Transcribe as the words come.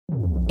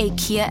A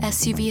Kia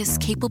SUV is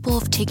capable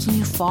of taking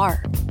you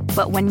far.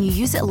 But when you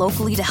use it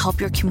locally to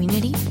help your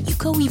community, you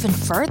go even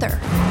further.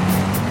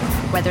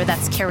 Whether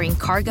that's carrying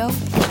cargo,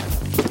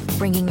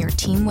 bringing your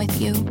team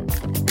with you,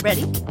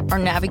 ready, or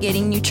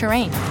navigating new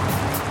terrain.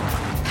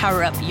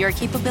 Power up your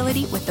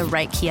capability with the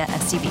right Kia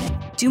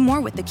SUV. Do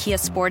more with the Kia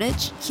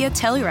Sportage, Kia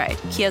Telluride,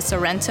 Kia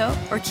Sorento,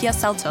 or Kia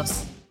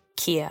Seltos.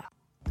 Kia.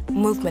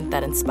 Movement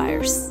that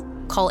inspires.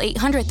 Call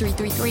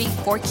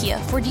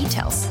 800-333-4KIA for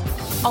details.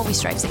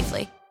 Always drive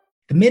safely.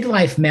 The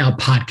Midlife Male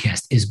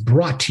podcast is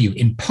brought to you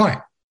in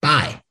part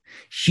by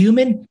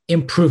Human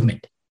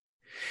Improvement.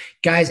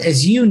 Guys,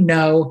 as you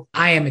know,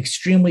 I am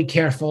extremely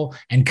careful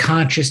and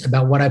conscious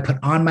about what I put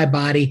on my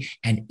body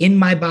and in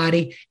my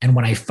body. And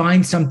when I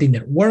find something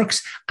that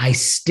works, I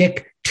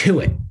stick to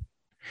it.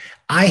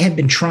 I have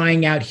been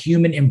trying out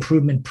Human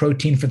Improvement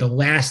protein for the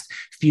last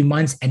few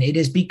months, and it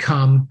has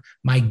become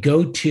my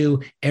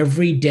go-to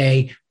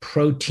everyday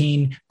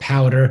protein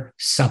powder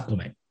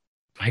supplement.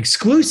 My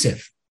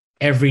exclusive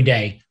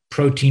everyday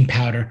protein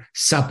powder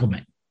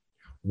supplement.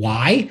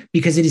 Why?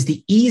 Because it is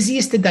the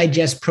easiest to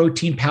digest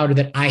protein powder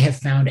that I have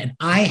found, and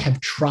I have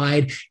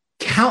tried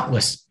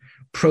countless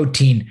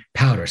protein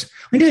powders.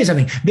 Let me tell you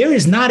something. There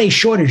is not a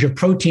shortage of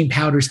protein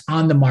powders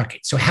on the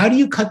market. So how do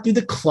you cut through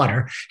the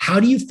clutter? How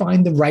do you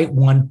find the right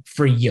one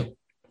for you?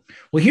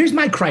 Well, here's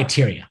my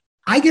criteria.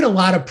 I get a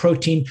lot of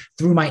protein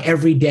through my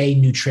everyday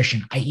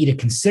nutrition. I eat a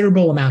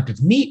considerable amount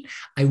of meat.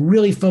 I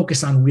really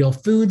focus on real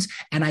foods,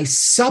 and I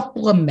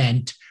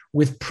supplement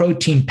with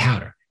protein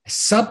powder. A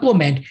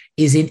supplement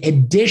is in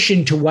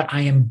addition to what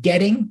I am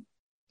getting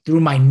through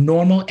my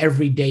normal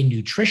everyday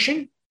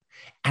nutrition,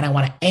 and I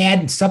want to add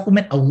and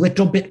supplement a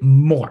little bit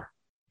more.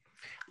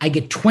 I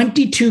get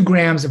 22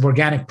 grams of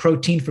organic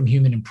protein from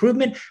Human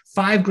Improvement,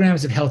 5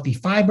 grams of healthy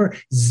fiber,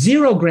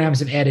 0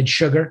 grams of added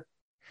sugar.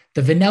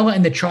 The vanilla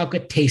and the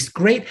chocolate taste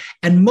great,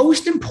 and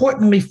most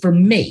importantly for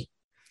me,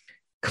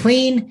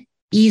 clean,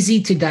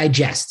 easy to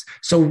digest.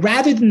 So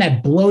rather than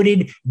that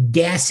bloated,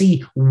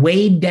 gassy,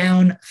 weighed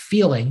down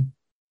feeling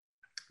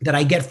that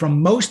I get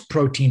from most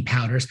protein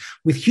powders,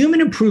 with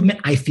Human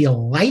Improvement, I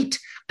feel light,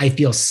 I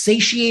feel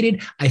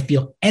satiated, I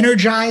feel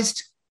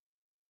energized.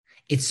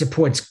 It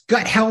supports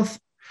gut health.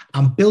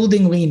 I'm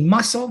building lean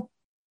muscle.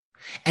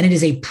 And it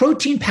is a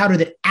protein powder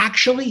that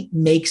actually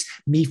makes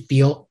me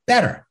feel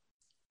better.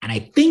 And I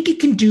think it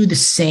can do the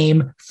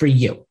same for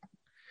you.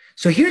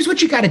 So here's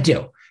what you got to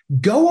do.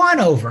 Go on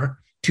over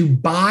to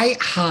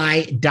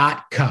buyhigh.co.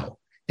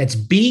 That's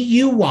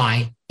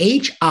BUYHI.co.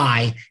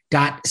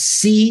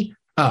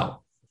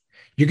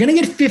 You're going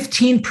to get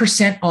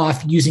 15%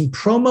 off using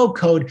promo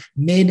code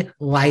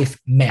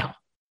MidlifeMale.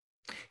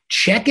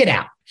 Check it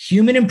out.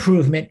 Human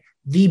Improvement,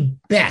 the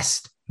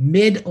best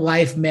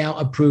Midlife Male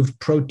approved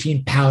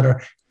protein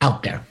powder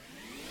out there.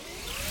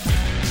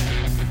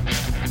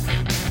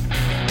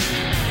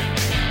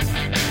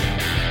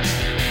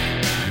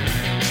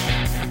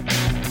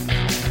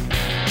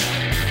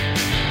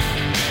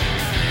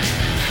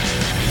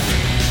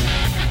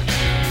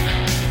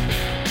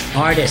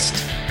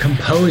 Artist,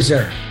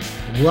 composer,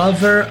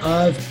 lover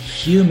of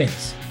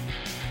humans,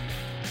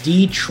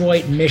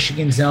 Detroit,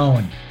 Michigan's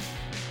own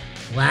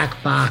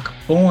BLKBOK,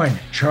 born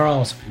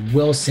Charles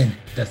Wilson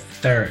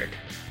III.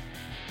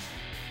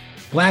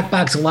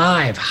 BLKBOK's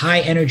live,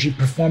 high-energy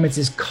performance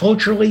is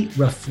culturally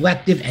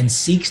reflective and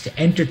seeks to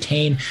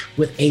entertain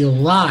with a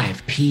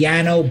live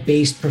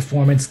piano-based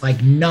performance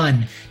like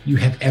none you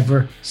have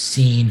ever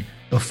seen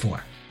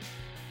before.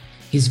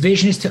 His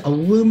vision is to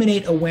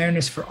illuminate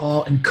awareness for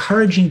all,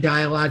 encouraging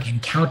dialogue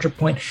and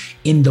counterpoint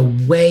in the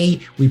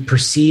way we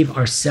perceive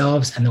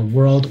ourselves and the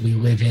world we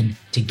live in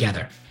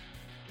together.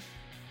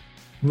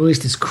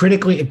 Released his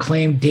critically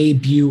acclaimed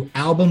debut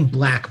album,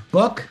 Black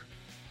Book.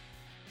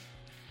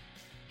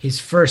 His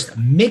first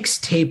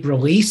mixtape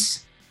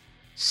release,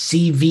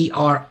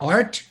 CVR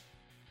Art.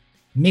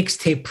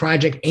 Mixtape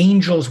project,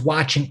 Angels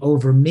Watching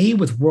Over Me,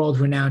 with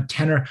world-renowned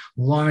tenor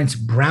Lawrence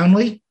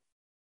Brownlee.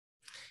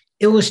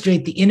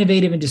 Illustrate the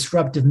innovative and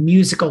disruptive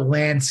musical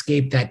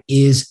landscape that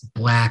is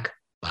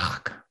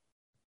BLKBOK.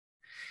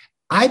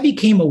 I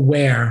became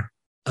aware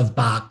of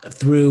Bach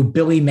through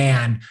Billy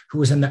Mann, who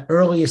was in the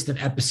earliest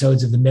of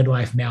episodes of the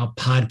Midlife Male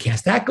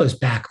podcast. That goes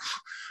back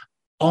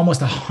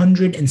almost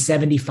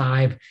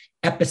 175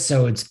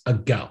 episodes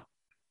ago.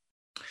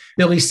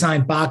 Billy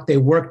signed Bach. They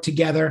worked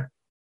together,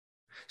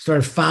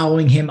 started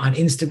following him on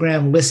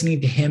Instagram, listening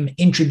to him,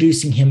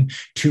 introducing him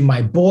to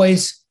my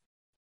boys.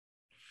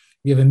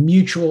 We have a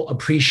mutual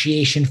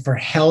appreciation for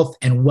health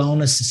and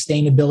wellness,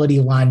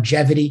 sustainability,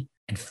 longevity,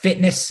 and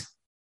fitness,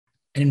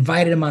 and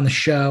invited him on the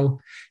show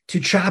to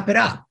chop it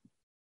up.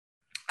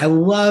 I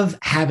love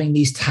having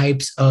these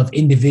types of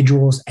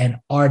individuals and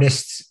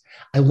artists.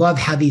 I love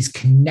how these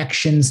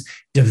connections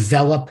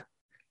develop,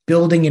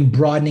 building and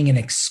broadening and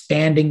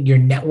expanding your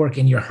network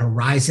and your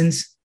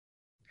horizons.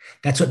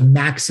 That's what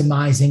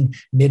maximizing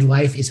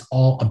midlife is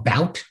all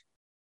about.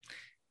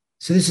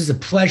 So this is a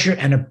pleasure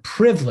and a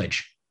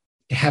privilege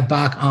to have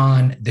Bach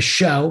on the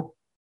show.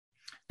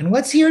 And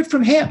let's hear it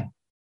from him.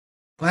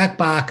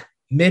 BLKBOK,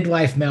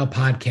 Midlife Male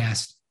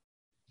podcast.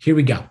 Here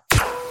we go.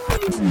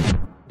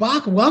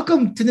 Bok,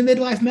 welcome to the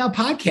Midlife Male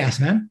Podcast,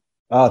 man.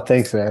 Oh,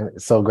 thanks, man.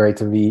 It's so great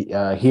to be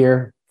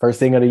here. First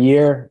thing of the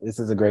year. This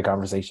is a great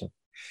conversation.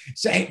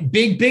 So, hey,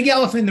 big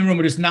elephant in the room.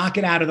 We'll just knock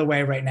it out of the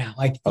way right now.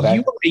 Like, okay.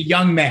 You are a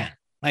young man.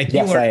 Like,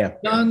 yes, you are I am. A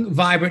young,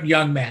 vibrant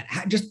young man.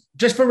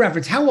 Just for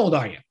reference, how old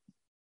are you?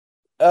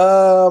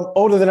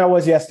 Older than I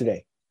was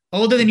yesterday.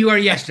 Older than you are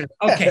yesterday.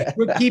 Okay,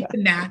 we're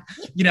keeping that,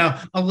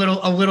 a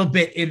little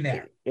bit in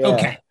there. Yeah.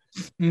 Okay,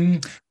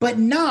 but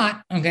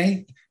not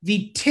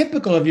the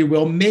typical, if you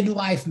will,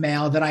 midlife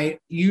male that I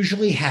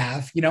usually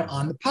have,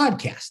 on the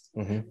podcast,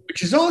 which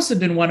has also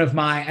been one of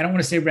my, I don't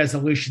want to say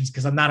resolutions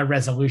because I'm not a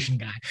resolution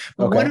guy,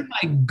 but one of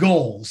my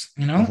goals,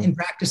 in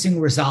practicing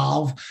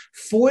resolve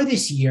for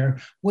this year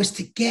was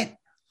to get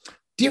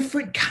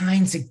different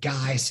kinds of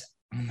guys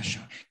on the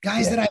show,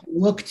 guys that I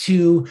look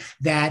to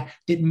that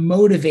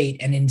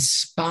motivate and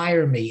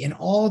inspire me in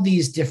all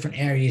these different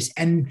areas.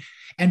 And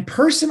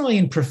personally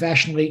and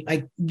professionally,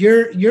 like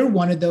you're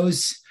one of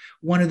those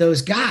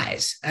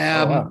guys.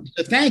 So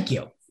thank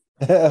you.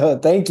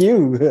 Thank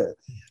you.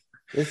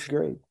 It's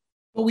great.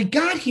 But we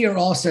got here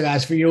also,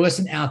 guys, for your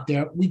listen out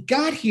there, we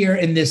got here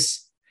in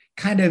this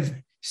kind of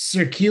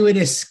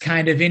circuitous,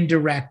 kind of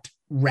indirect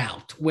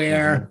route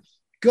where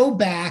go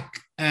back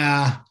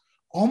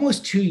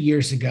almost 2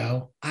 years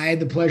ago, I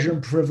had the pleasure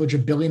and privilege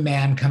of Billy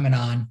Mann coming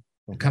on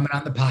the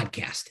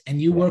podcast,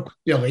 and you work with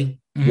Billy.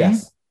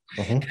 Yes.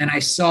 And I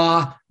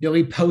saw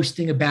Billy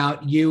posting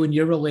about you and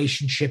your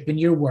relationship and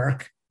your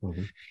work.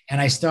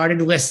 And I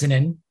started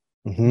listening,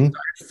 started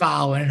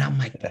following, and I'm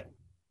like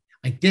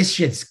this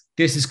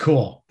is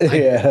cool.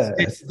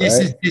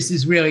 This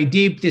is really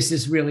deep. This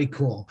is really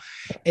cool.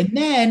 And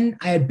then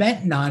I had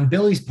Benton on,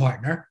 Billy's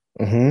partner,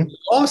 who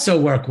also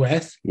work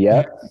with.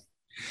 Yeah.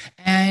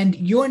 And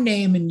your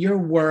name and your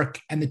work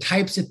and the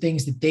types of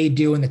things that they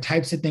do and the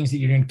types of things that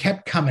you're doing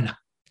kept coming up,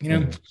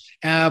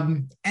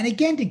 and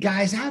again, to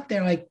guys out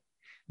there, like,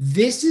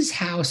 this is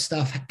how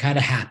stuff kind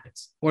of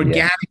happens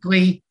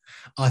organically,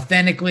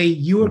 authentically.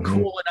 You were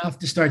cool enough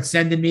to start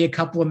sending me a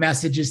couple of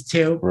messages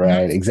too.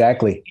 Right.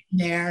 Exactly.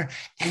 There.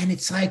 And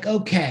it's like,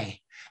 okay,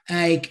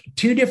 like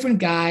two different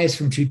guys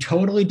from two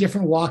totally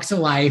different walks of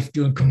life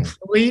doing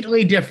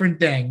completely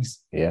different things.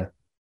 Yeah.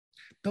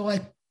 But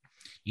like,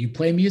 you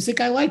play music,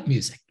 I like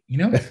music,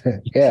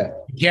 Yeah.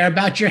 You care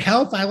about your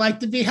health, I like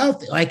to be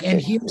healthy. Like,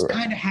 and here's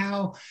kind of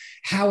how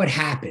it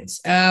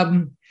happens.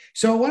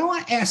 So what I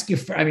want to ask you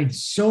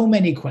so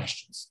many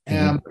questions.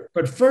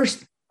 But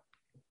first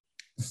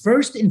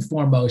and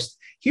foremost,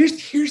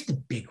 here's the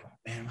big one,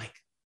 man. Like,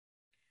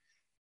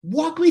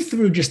 walk us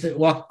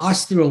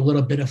through a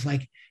little bit of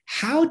like,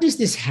 how does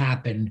this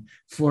happen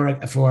for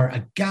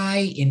a guy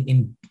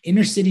in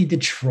inner city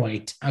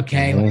Detroit?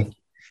 Okay. Like,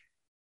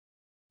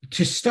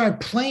 to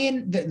start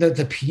playing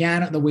the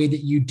piano the way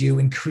that you do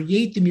and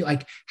create the music,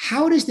 like,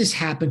 how does this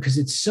happen? Because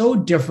it's so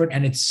different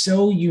and it's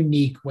so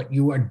unique what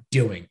you are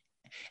doing.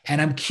 And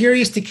I'm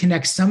curious to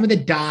connect some of the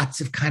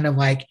dots of kind of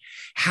like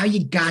how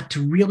you got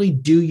to really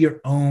do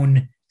your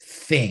own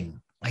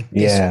thing like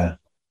this. Yeah.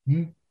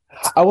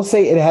 I will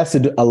say it has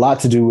a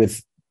lot to do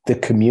with the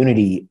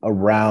community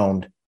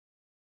around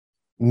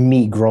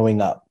me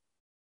growing up.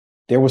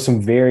 There was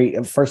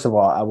first of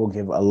all, I will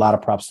give a lot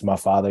of props to my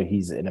father.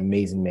 He's an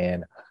amazing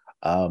man.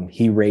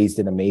 He raised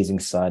an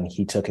amazing son.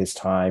 He took his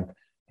time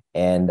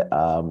and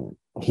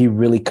he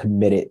really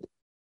committed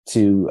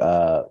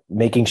to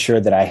making sure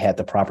that I had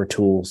the proper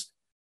tools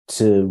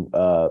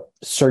to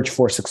search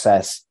for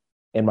success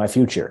in my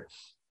future.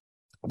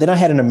 Then I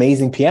had an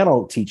amazing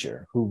piano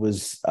teacher who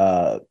was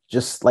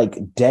just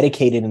like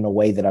dedicated in a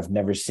way that I've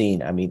never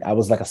seen. I mean, I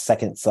was like a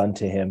second son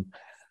to him.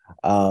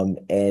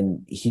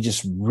 And he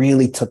just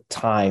really took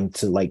time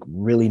to like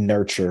really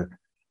nurture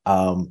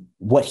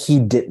what he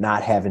did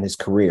not have in his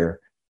career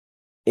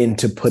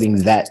into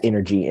putting that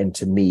energy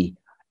into me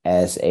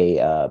as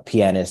a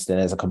pianist and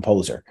as a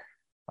composer.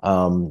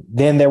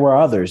 Then there were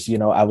others,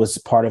 I was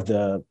part of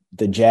the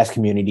jazz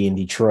community in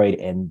Detroit,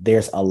 and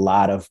there's a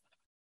lot of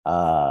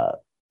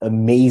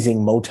amazing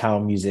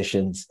Motown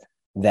musicians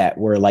that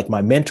were like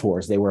my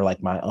mentors. They were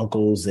like my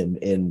uncles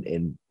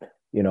and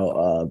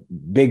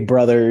big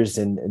brothers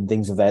and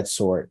things of that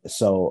sort.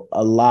 So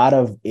a lot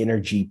of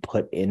energy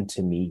put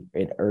into me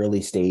in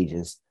early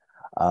stages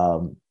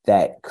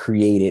that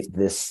created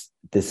this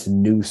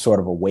new sort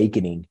of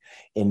awakening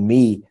in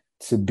me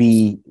to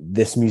be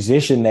this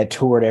musician that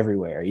toured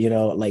everywhere.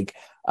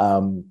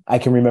 I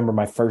can remember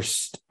my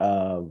first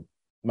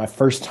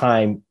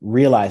time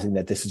realizing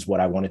that this is what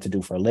I wanted to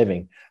do for a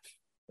living.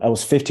 I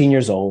was 15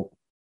 years old.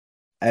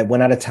 I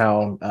went out of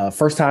town,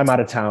 first time out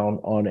of town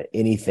on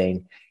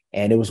anything.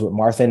 And it was with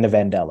Martha and the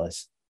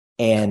Vandellas.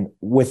 And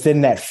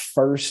within that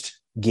first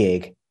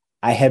gig,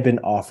 I had been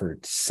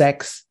offered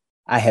sex.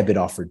 I had been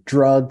offered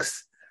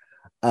drugs.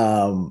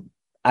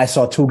 I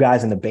saw two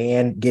guys in the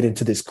band get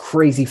into this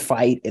crazy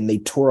fight and they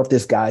tore up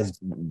this guy's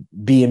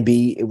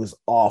B&B. It was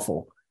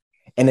awful.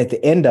 And at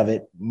the end of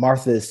it,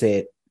 Martha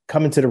said,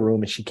 come into the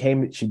room. And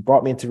she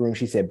brought me into the room.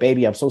 She said,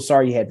 baby, I'm so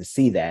sorry you had to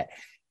see that.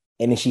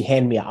 And then she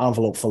handed me an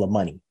envelope full of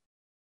money.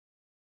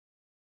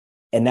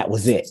 And that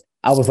was it.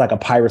 I was like, a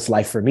pirate's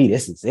life for me.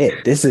 This is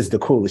it. This is the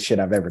coolest shit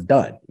I've ever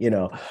done,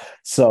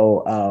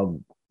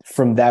 So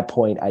from that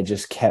point, I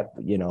just kept,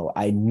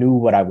 I knew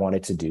what I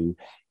wanted to do.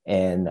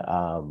 And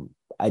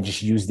I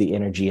just used the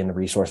energy and the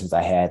resources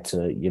I had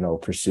to,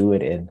 pursue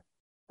it. And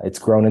it's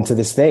grown into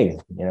this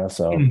thing,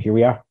 so here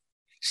we are.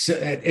 So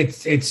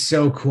it's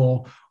so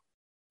cool.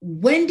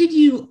 When did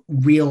you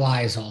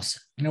realize also,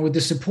 with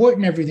the support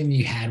and everything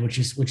you had, which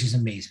is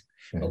amazing,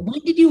 but when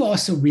did you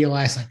also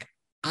realize, like,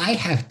 I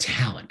have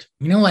talent,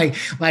 like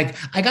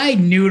I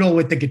noodle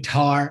with the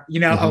guitar, a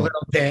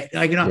little bit,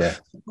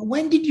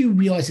 when did you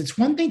realize it's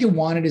one thing to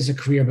want it as a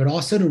career, but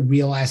also to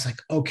realize, like,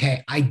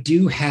 okay, I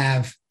do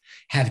have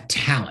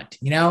talent,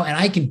 and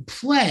I can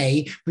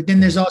play, but then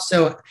there's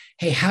also,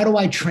 hey, how do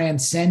I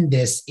transcend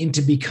this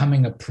into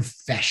becoming a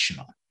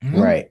professional?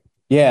 Right.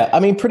 Yeah. I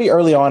mean, pretty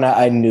early on,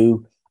 I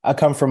knew. I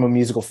come from a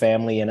musical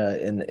family and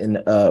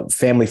a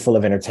family full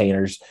of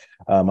entertainers.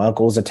 My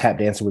uncle was a tap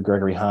dancer with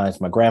Gregory Hines.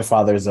 My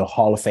grandfather is a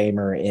Hall of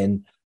Famer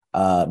in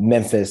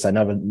Memphis.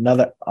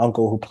 Another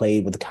uncle who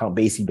played with the Count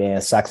Basie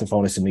band,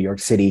 saxophonist in New York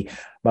City.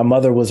 My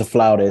mother was a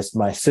flautist.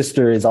 My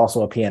sister is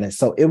also a pianist.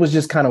 So it was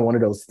just kind of one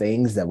of those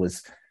things that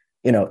was,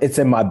 it's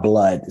in my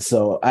blood.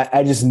 So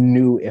I just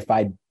knew if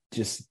I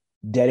just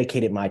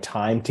dedicated my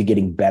time to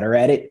getting better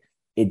at it,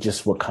 it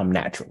just would come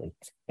naturally.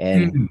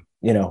 And,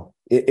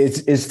 it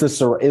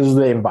was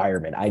the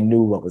environment. I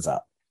knew what was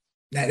up.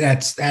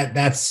 That's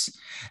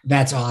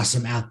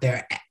awesome out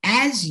there.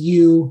 As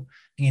you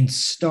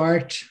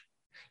start,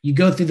 you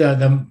go through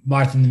the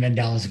Martha and the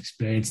Vandellas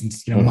experience,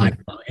 and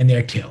mind blowing in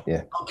there too.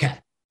 Yeah. Okay.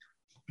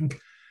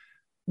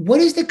 What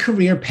does the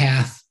career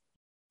path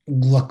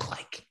look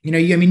like?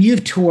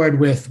 You've toured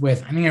with I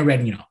think I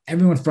read,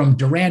 everyone from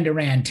Duran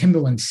Duran,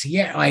 Timberlake,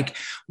 Sierra. Like,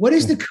 what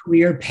is the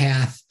career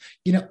path,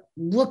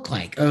 look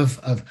like?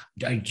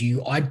 Do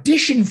you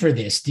audition for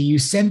this? Do you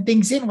send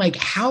things in? Like,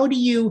 how do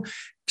you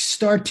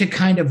start to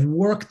kind of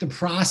work the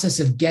process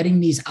of getting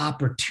these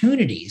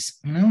opportunities?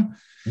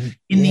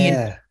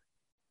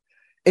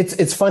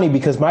 It's funny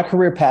because my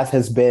career path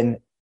has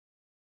been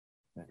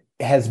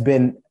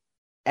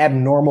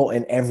abnormal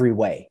in every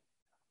way.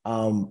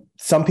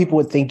 Some people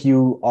would think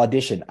you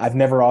audition. I've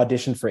never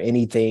auditioned for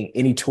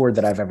any tour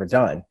that I've ever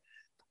done.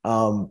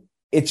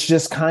 It's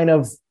just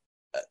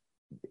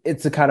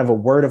it's a kind of a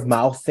word of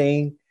mouth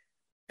thing.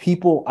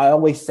 I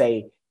always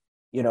say,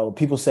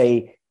 people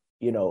say,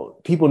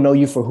 people know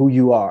you for who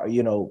you are,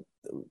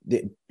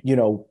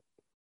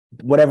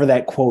 whatever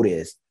that quote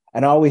is.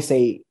 And I always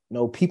say,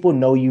 no, people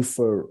know you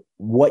for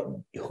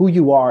who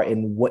you are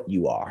and what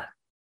you are.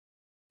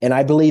 And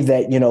I believe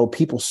that,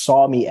 people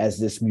saw me as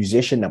this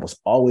musician that was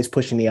always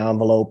pushing the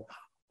envelope,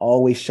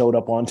 always showed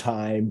up on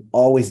time,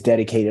 always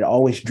dedicated,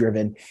 always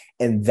driven.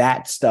 And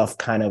that stuff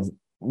kind of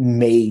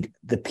made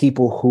the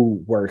people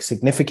who were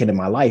significant in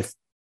my life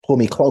pull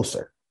me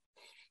closer.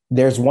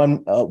 There's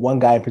one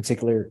guy in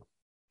particular.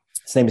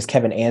 His name is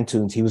Kevin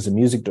Antunes. He was the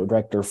music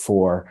director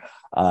for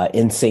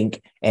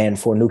NSYNC and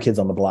for New Kids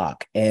on the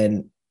Block.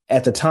 And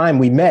at the time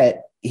we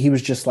met, he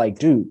was just like,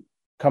 dude,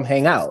 come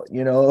hang out,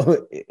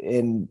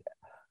 and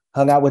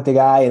hung out with the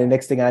guy. And the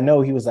next thing I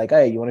know, he was like,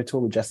 hey, you want to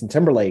tour with Justin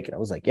Timberlake? And I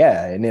was like,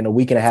 yeah. And then a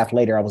week and a half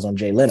later, I was on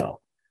Jay Leno.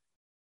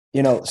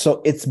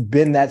 So it's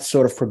been that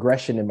sort of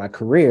progression in my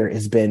career.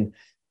 Has been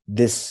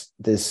this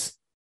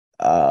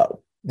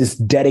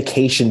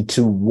dedication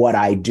to what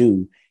I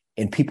do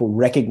and people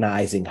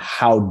recognizing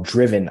how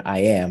driven I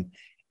am,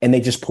 and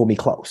they just pull me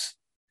close.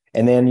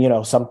 And then,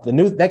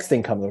 the next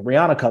thing comes up,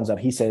 Rihanna comes up.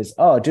 He says,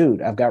 oh,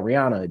 dude, I've got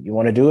Rihanna. You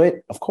want to do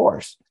it? Of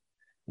course.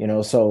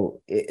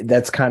 So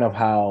that's kind of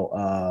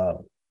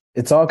how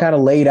it's all kind of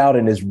laid out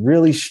in this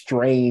really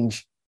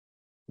strange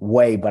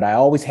way, but I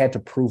always had to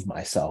prove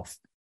myself.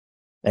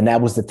 And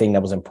that was the thing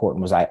that was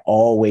important, was I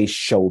always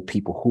showed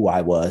people who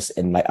I was,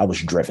 and like I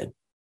was driven.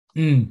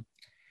 And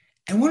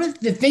one of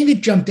the thing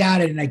that jumped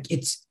out, and like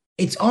it's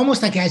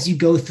almost like as you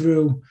go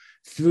through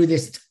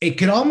this, it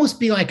could almost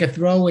be like a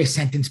throwaway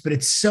sentence, but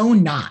it's so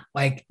not,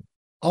 like,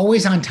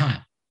 always on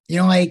time.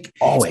 Like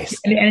always,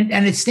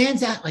 and it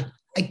stands out. Like,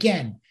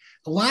 again,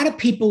 a lot of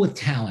people with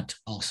talent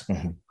also,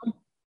 a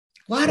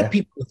lot of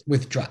people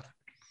with drive.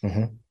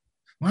 A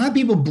lot of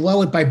people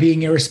blow it by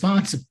being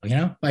irresponsible,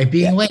 by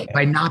being late,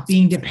 by not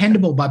being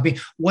dependable, by being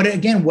what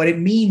it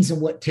means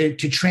and what to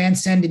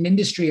transcend an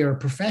industry or a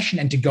profession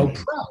and to go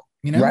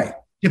pro, right.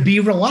 To be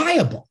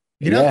reliable,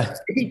 and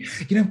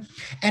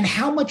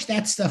how much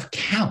that stuff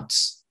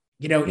counts,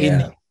 in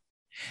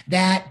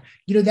that,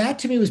 that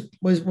to me was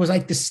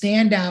like the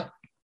standout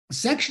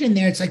section in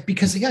there. It's like,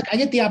 because I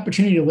get the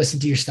opportunity to listen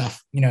to your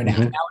stuff, now I'm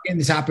getting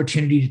this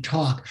opportunity to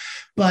talk,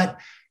 but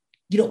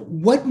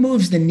what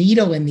moves the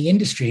needle in the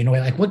industry in a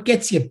way? Like, what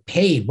gets you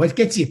paid? What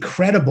gets you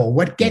credible?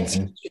 What gets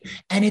you?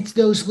 And it's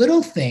those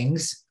little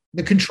things,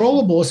 the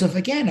controllables of,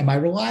 again, am I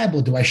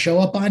reliable? Do I show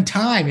up on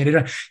time?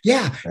 Can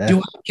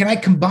I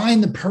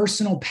combine the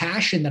personal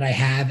passion that I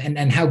have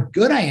and how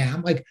good I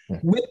am, like,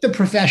 with the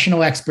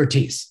professional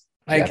expertise?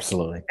 Like,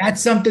 absolutely.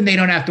 That's something they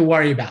don't have to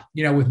worry about,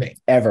 with me.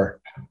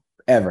 Ever.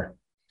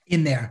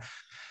 In there.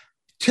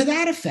 To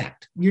that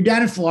effect, you're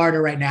down in Florida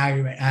right now.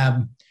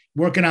 You're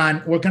working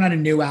on a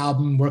new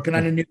album, working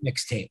on a new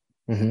mixtape.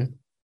 Mm-hmm.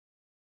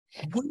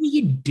 What are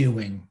you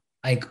doing?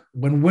 Like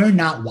when we're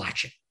not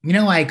watching,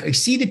 like I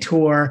see the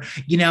tour,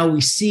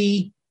 we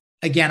see,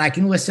 again, I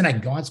can listen, I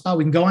can go on Spotify,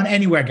 we can go on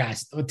anywhere,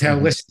 guys, to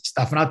listen to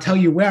stuff. And I'll tell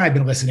you where I've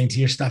been listening to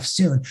your stuff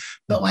soon.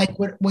 But like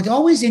what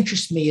always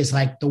interests me is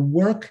like the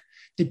work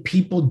that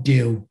people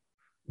do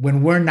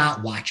when we're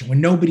not watching,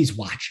 when nobody's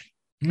watching.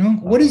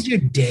 What does your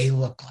day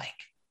look like?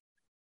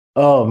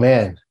 Oh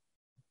man,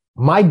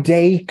 my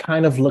day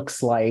kind of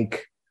looks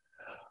like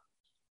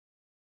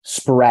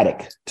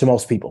sporadic to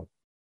most people.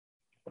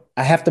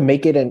 I have to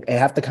make it, and I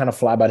have to kind of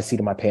fly by the seat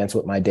of my pants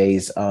with my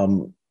days.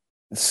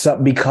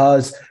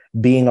 Because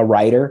being a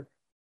writer,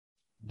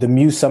 the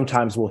muse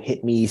sometimes will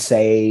hit me,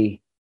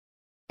 say,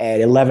 at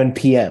 11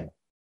 p.m.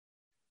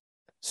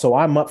 So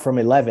I'm up from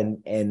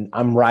 11 and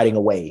I'm riding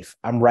a wave.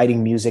 I'm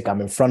writing music.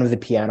 I'm in front of the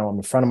piano. I'm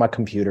in front of my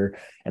computer,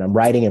 and I'm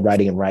writing and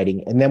writing and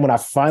writing. And then when I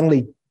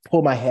finally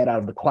pull my head out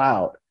of the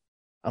cloud,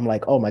 I'm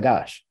like, oh my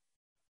gosh,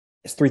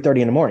 it's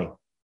 3:30 in the morning,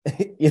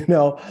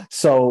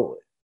 So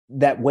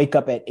that wake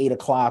up at 8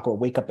 o'clock or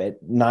wake up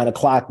at 9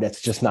 o'clock,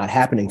 that's just not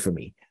happening for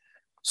me.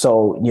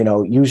 So,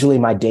 usually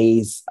my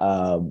days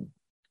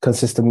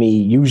consist of me,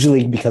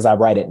 usually because I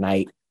write at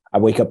night, I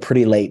wake up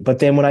pretty late. But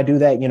then when I do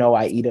that,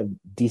 I eat a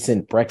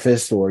decent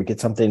breakfast or get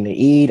something to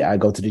eat. I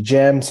go to the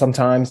gym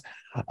sometimes.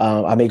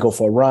 I may go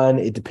for a run.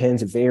 It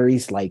depends. It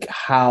varies, like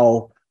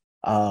how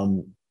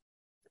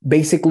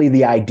basically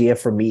the idea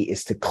for me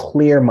is to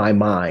clear my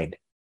mind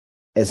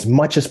as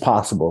much as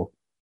possible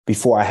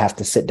before I have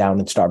to sit down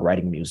and start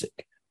writing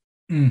music.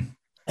 And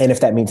if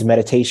that means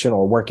meditation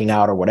or working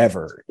out or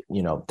whatever,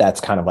 that's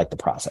kind of like the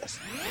process.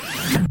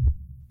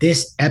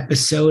 This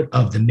episode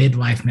of the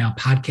Midlife Male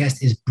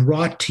podcast is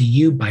brought to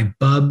you by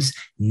Bubs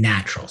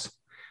Naturals.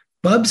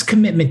 Bubs'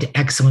 commitment to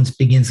excellence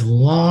begins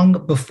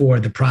long before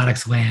the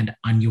products land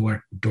on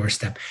your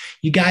doorstep.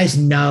 You guys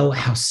know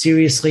how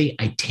seriously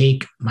I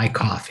take my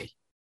coffee.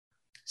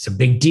 It's a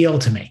big deal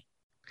to me.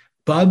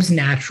 Bubs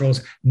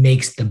Naturals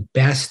makes the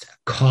best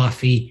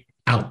coffee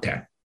out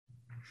there.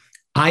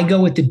 I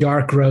go with the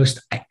dark roast.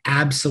 I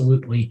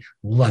absolutely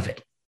love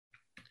it.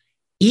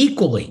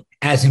 Equally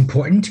as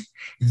important,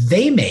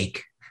 they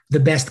make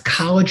the best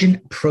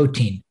collagen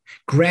protein,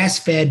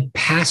 grass-fed,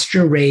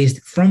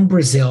 pasture-raised from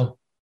Brazil.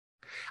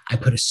 I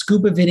put a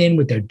scoop of it in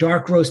with their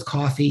dark roast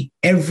coffee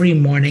every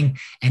morning,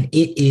 and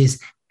it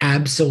is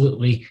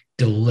absolutely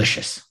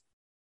delicious.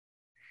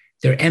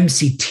 Their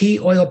MCT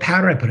oil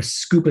powder, I put a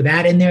scoop of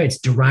that in there. It's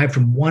derived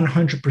from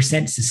 100%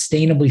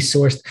 sustainably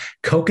sourced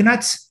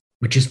coconuts,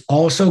 which is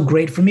also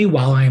great for me.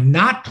 While I am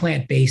not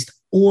plant-based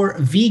or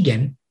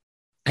vegan,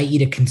 I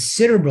eat a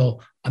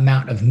considerable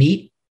amount of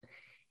meat.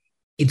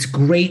 It's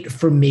great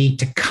for me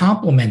to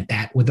complement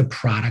that with a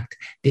product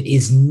that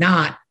is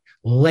not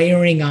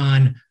layering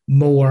on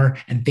more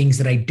and things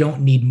that I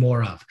don't need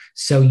more of.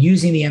 So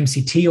using the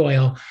MCT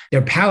oil,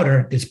 their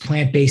powder that's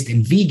plant-based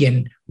and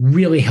vegan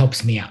really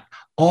helps me out.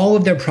 All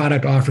of their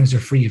product offerings are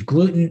free of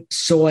gluten,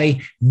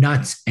 soy,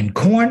 nuts, and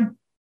corn.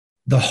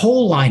 The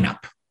whole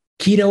lineup,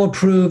 keto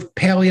approved,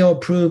 paleo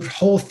approved,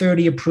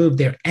 Whole30 approved,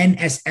 they're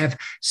NSF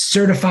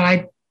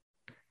certified,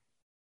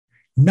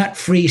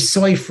 nut-free,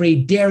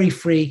 soy-free,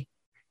 dairy-free,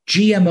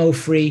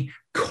 GMO-free,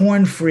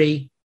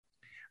 corn-free.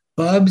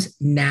 Bubs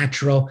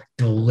Natural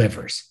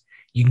delivers.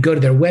 You can go to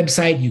their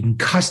website. You can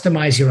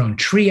customize your own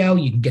trio.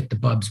 You can get the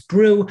Bubs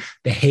Brew,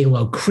 the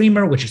Halo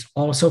Creamer, which is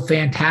also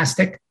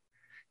fantastic,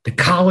 the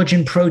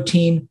collagen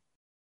protein,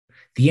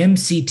 the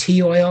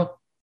MCT oil.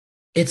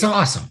 It's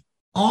awesome.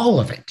 All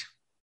of it.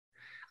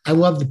 I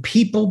love the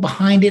people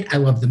behind it. I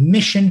love the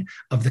mission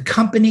of the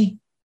company.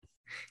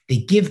 They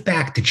give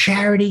back to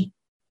charity.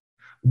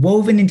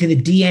 Woven into the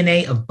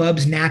DNA of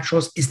Bubs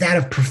Naturals is that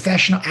of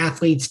professional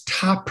athletes,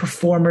 top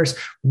performers,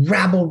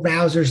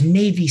 rabble-rousers,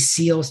 Navy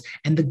SEALs,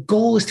 and the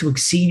goal is to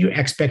exceed your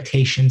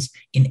expectations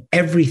in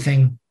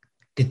everything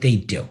that they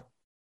do.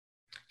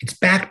 It's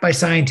backed by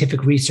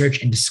scientific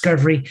research and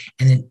discovery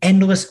and an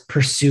endless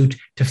pursuit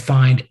to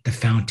find the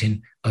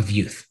fountain of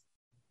youth.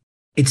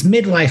 It's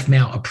Midlife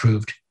Male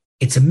approved.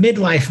 It's a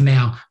Midlife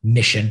Male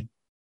mission.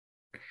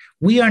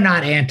 We are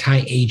not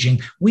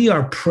anti-aging. We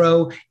are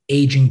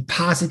pro-aging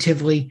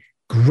positively,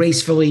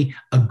 gracefully,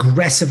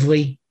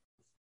 aggressively.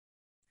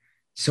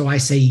 So I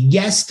say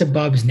yes to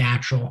Bubs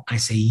Natural. I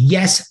say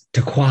yes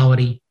to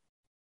quality.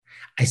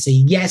 I say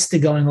yes to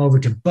going over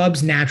to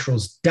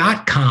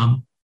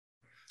bubsnaturals.com,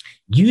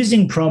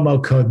 using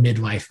promo code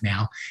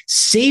MidlifeMale,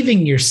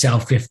 saving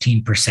yourself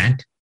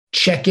 15%.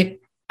 Check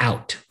it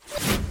out.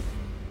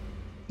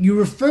 You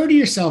refer to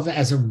yourself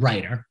as a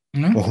writer.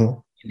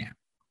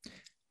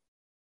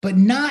 But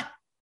not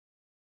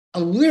a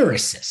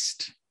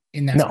lyricist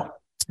in that. No.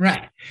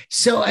 Right.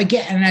 So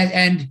again,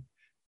 and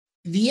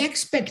the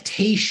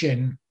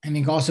expectation, I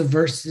think also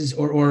versus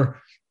or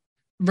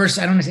versus,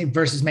 I don't want to say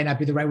versus may not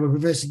be the right word,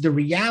 but versus the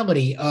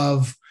reality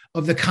of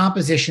the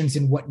compositions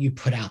and what you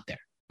put out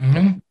there.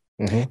 Mm-hmm.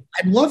 Mm-hmm.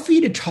 I'd love for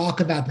you to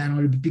talk about that a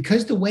little bit,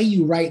 because the way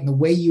you write and the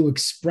way you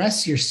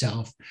express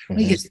yourself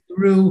is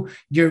through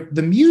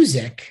the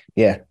music,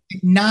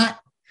 not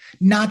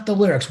the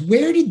lyrics.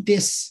 Where did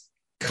this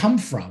come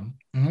from?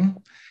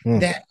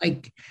 That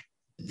like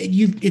that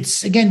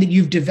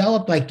you've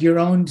developed like your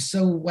own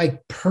so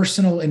like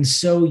personal and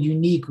so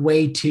unique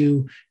way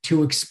to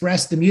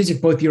express the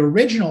music, both your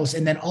originals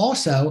and then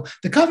also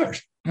the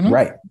covers.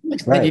 Right.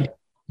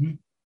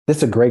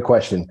 That's a great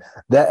question.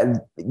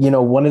 That,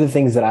 one of the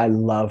things that I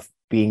love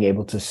being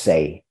able to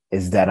say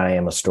is that I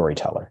am a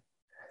storyteller.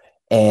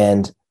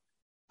 And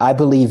I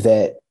believe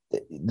that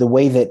the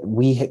way that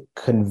we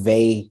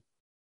convey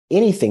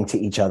anything to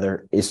each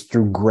other is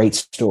through great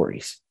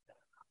stories.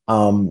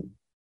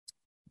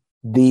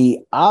 The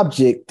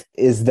object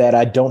is that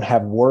I don't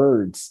have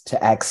words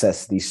to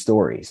access these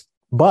stories,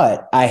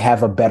 but I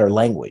have a better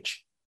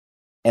language.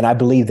 And I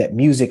believe that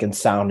music and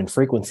sound and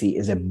frequency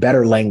is a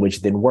better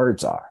language than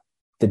words are.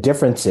 The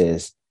difference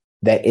is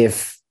that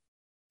if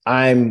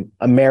I'm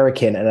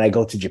American and I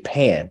go to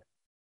Japan,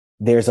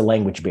 there's a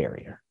language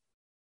barrier.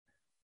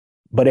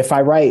 But if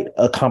I write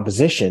a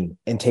composition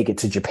and take it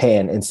to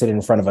Japan and sit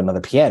in front of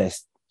another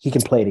pianist, he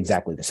can play it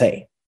exactly the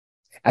same.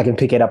 I can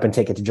pick it up and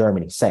take it to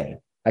Germany, same.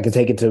 I can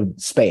take it to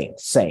Spain,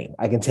 same.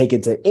 I can take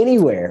it to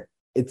anywhere.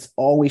 It's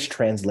always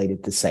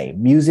translated the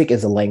same. Music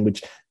is a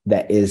language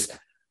that is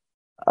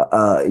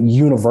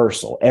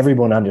universal.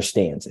 Everyone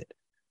understands it.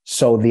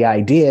 So the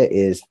idea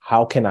is,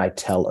 how can I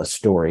tell a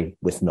story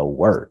with no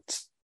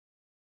words?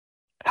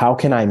 How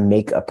can I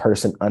make a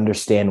person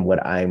understand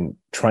what I'm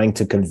trying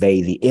to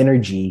convey, the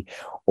energy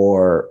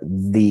or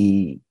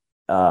the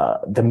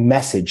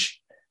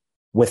message,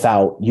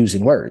 without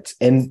using words?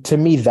 And to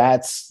me,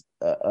 that's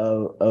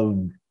a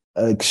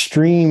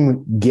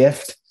extreme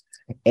gift,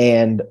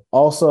 and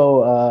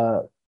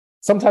also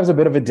sometimes a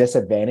bit of a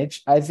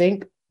disadvantage, I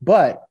think.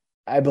 But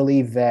I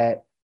believe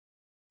that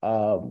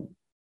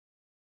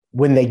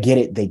when they get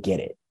it, they get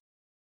it.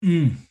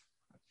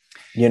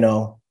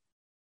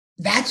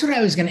 That's what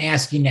I was going to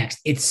ask you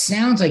next. It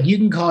sounds like you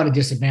can call it a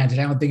disadvantage.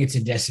 I don't think it's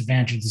a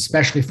disadvantage,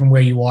 especially from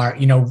where you are,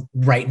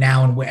 right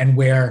now and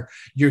where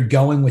you're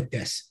going with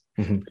this.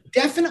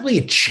 Definitely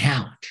a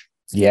challenge.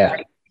 Yeah.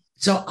 Right?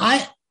 So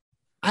I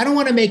don't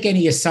want to make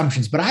any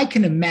assumptions, but I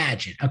can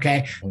imagine,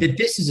 that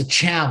this is a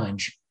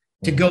challenge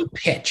to go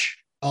pitch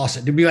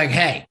also, to be like,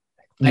 hey,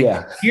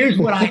 here's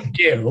what I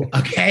do.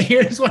 Okay.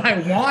 Here's what I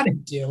want to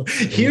do.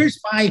 Here's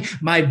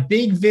my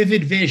big,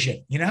 vivid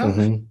vision,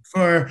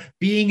 for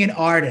being an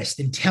artist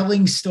and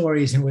telling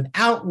stories and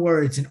without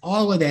words and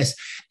all of this.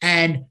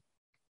 And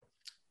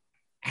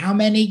how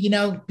many,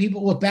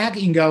 people look back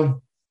and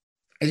go,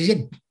 as you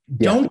said,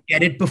 don't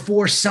get it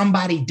before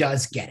somebody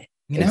does get it.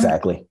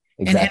 Exactly.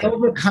 And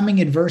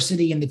overcoming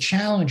adversity and the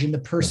challenge and the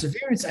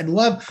perseverance. I'd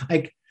love,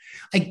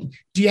 do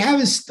you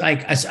have a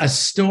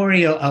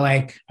story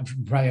like,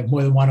 probably have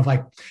more than one, of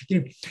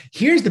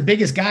here's the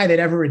biggest guy that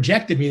ever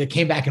rejected me that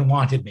came back and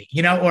wanted me,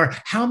 or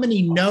how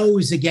many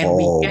no's again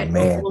we get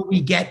before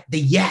we get the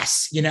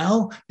yes,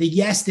 the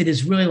yes that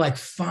is really like,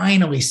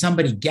 finally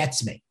somebody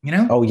gets me,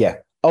 Oh yeah.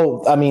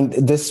 Oh, I mean,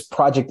 this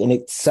project in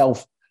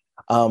itself,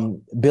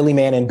 Billy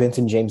Mann and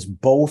Benson James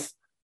both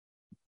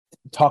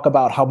talk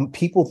about how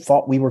people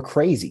thought we were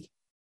crazy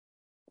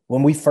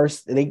when we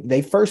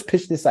they first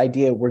pitched this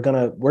idea. We're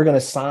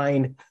gonna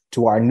sign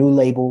to our new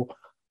label,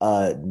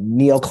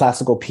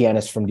 neoclassical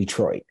pianist from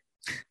Detroit.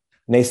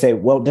 And they say,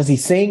 well, does he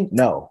sing?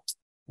 No.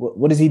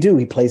 What does he do?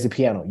 He plays the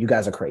piano. You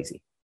guys are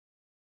crazy.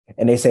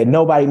 And they say,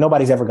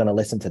 nobody's ever going to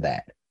listen to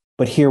that.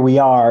 But here we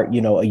are,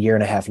 a year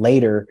and a half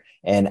later,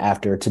 and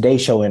after a Today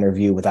Show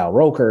interview with Al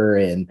Roker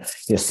and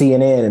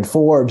CNN and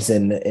Forbes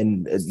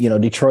and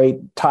Detroit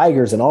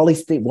Tigers and all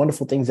these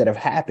wonderful things that have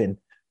happened,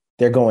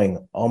 they're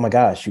going, oh my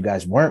gosh, you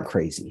guys weren't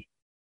crazy.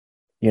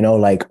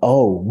 We're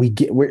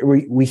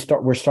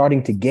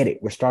starting to get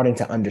it. We're starting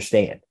to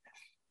understand.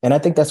 And I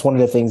think that's one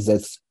of the things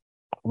that's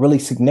really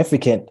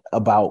significant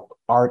about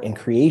art and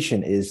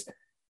creation is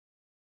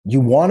you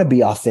want to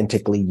be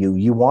authentically you.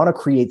 You want to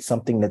create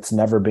something that's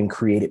never been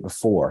created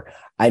before.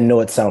 I know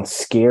it sounds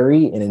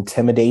scary and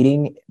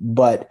intimidating,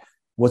 but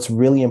what's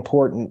really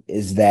important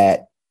is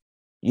that,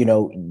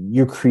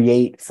 you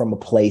create from a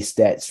place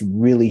that's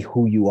really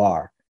who you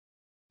are.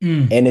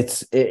 And and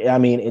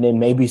it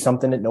may be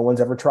something that no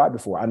one's ever tried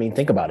before. I mean,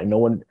 think about it. No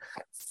one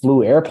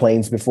flew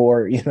airplanes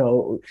before,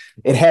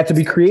 it had to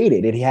be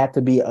created. It had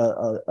to be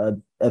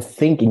a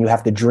thinking. You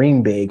have to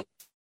dream big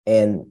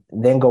and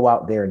then go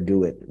out there and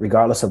do it,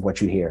 regardless of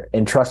what you hear.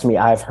 And trust me,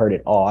 I've heard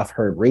it all. I've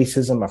heard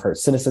racism. I've heard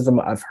cynicism.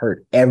 I've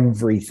heard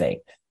everything.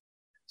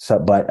 So,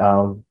 but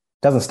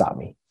doesn't stop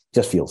me,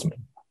 just fuels me.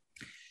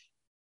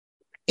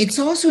 It's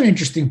also an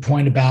interesting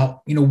point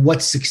about,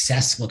 what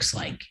success looks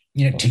like,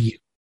 to you.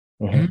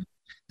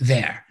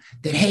 There,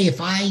 that, hey, if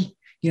I,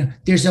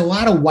 there's a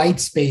lot of white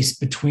space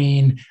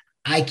between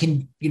I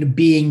can,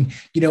 being,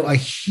 a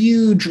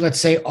huge, let's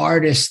say,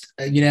 artist,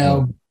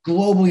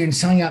 globally and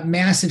selling out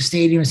massive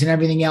stadiums and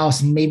everything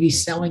else, and maybe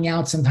selling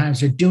out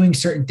sometimes or doing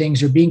certain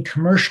things or being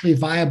commercially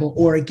viable,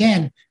 or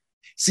again,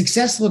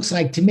 success looks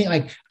like to me,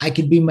 like I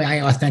can be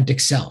my authentic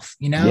self,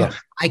 Yeah.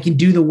 I can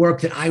do the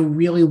work that I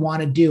really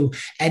want to do.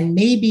 And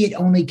maybe it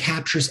only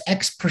captures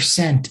X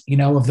percent,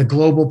 of the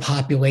global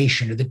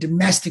population or the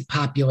domestic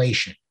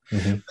population.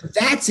 But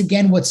that's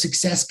again what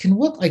success can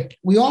look like.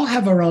 We all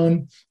have our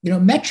own,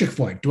 metric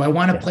for it. Do I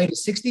want to play to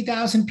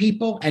 60,000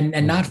 people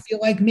and not feel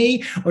like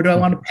me? Or do I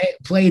want to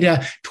play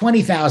to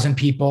 20,000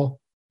 people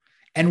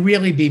and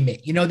really be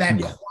me?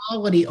 That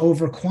quality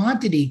over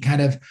quantity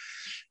kind of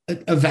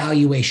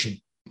evaluation.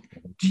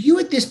 Do you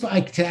at this point,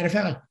 like to that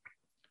effect,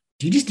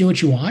 do you just do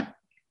what you want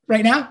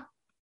right now?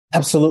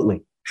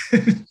 Absolutely.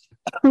 I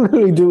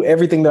really do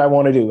everything that I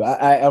want to do.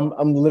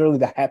 I'm literally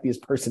the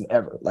happiest person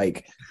ever.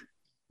 Like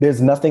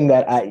there's nothing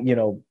that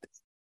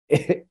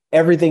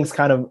everything's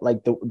kind of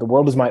like the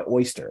world is my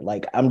oyster.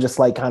 Like I'm just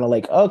like kind of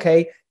like,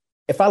 okay,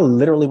 if I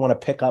literally want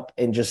to pick up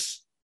and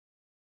just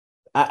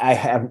I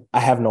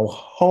have no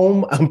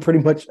home. I'm pretty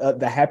much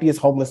the happiest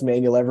homeless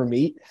man you'll ever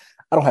meet.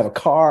 I don't have a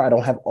car. I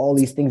don't have all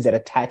these things that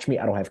attach me.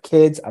 I don't have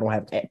kids. I don't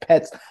have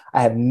pets.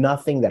 I have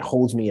nothing that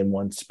holds me in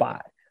one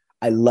spot.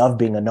 I love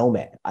being a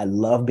nomad. I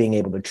love being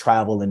able to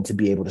travel and to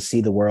be able to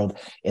see the world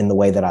in the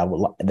way that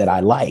I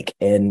like.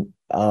 And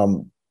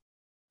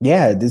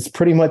it's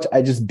pretty much,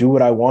 I just do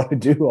what I want to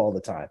do all the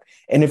time.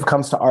 And if it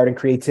comes to art and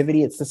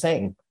creativity, it's the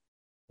same.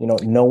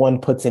 No one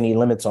puts any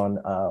limits on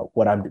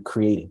what I'm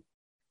creating.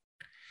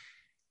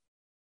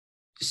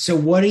 So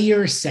what are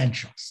your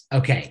essentials?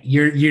 Okay.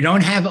 You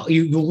don't have,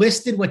 you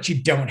listed what you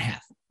don't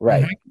have.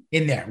 Right.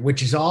 In there,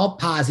 which is all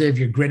positive.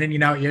 You're grinning,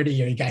 ear to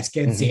ear. You guys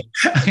can't see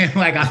it.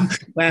 Like I'm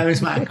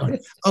smiling.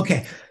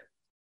 Okay.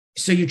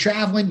 So you're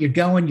traveling, you're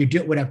going, you're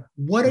doing whatever.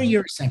 What are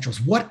your essentials?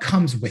 What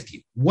comes with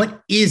you?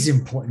 What is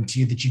important to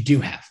you that you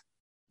do have?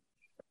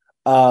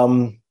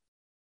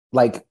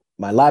 Like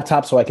my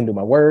laptop so I can do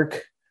my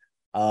work,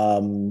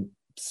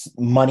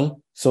 money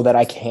so that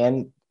I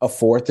can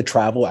afford to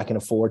travel. I can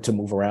afford to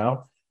move around.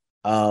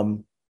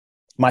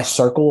 My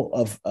circle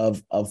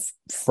of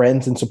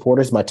friends and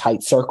supporters, my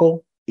tight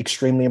circle,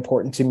 extremely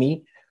important to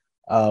me,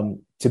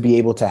 to be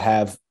able to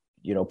have,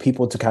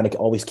 people to kind of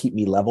always keep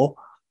me level.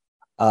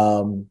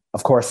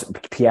 Of course,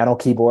 piano,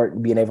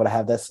 keyboard, being able to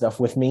have that stuff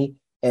with me.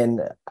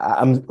 And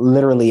I'm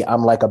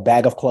like a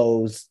bag of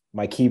clothes,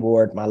 my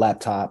keyboard, my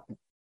laptop,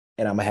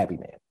 and I'm a happy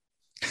man.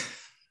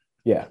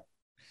 Yeah.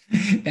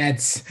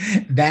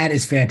 That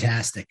is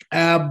fantastic.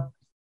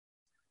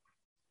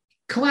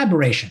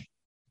 Collaboration.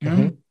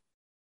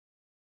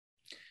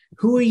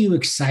 Who are you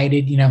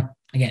excited,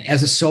 again,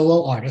 as a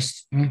solo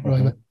artist,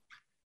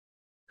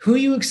 who are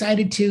you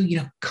excited to,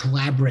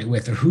 collaborate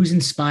with, or who's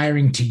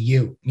inspiring to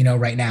you,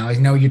 right now? I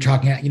know you're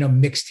talking about,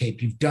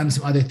 mixtape. You've done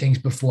some other things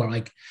before.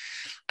 Like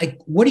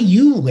what do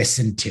you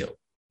listen to,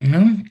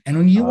 and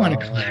when you want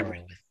to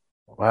collaborate with?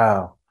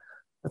 Wow.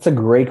 That's a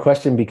great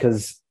question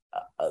because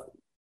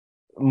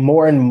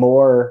more and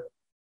more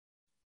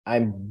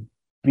I'm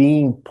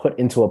being put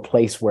into a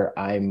place where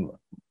I'm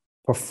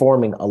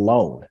performing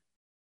alone.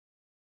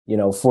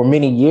 For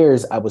many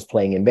years, I was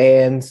playing in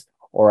bands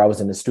or I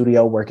was in the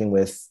studio working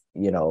with,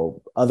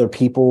 other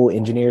people,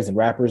 engineers and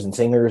rappers and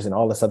singers and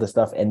all this other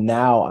stuff. And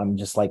now I'm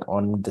just like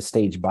on the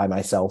stage by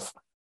myself,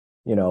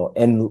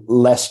 and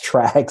less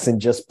tracks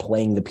and just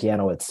playing the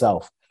piano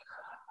itself.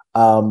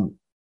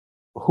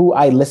 Who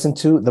I listen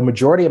to, the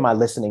majority of my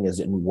listening is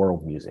in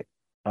world music,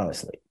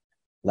 honestly.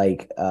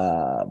 Like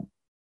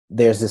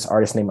there's this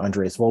artist named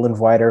Andreas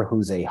Vollenweider,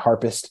 who's a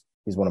harpist.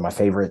 He's one of my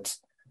favorites.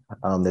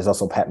 There's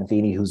also Pat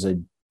Metheny, who's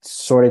a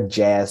sort of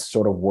jazz,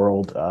 sort of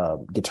world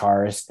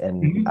guitarist,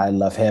 and I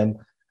love him.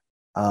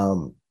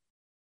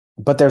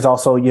 But there's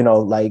also,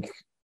 like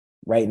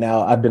right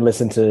now I've been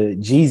listening to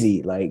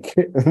Jeezy, like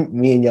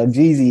me and Young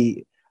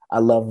Jeezy. I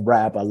love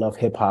rap. I love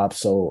hip hop.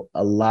 So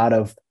a lot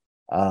of,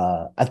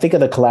 I think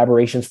of the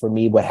collaborations for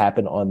me, what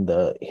happened on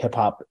the hip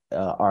hop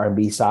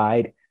R&B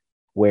side,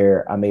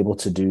 where I'm able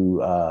to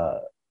do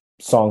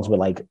songs with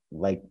like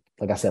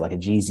I said, like a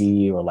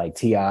Jeezy or like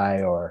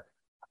T.I. or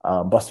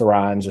Busta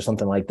Rhymes or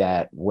something like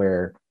that,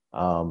 where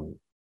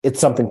it's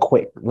something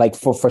quick, like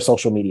for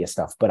social media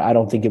stuff. But I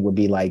don't think it would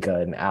be like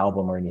an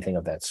album or anything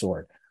of that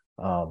sort.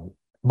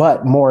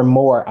 But more and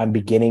more, I'm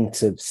beginning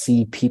to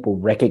see people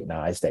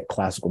recognize that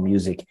classical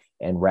music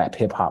and rap,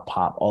 hip hop,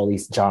 pop, all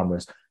these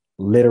genres,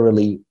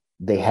 literally,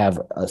 they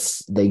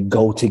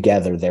go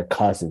together. They're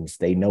cousins.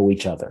 They know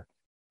each other,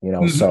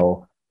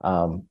 So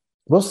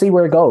we'll see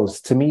where it goes.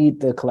 To me,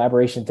 the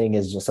collaboration thing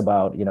is just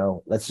about,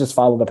 let's just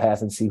follow the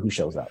path and see who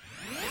shows up.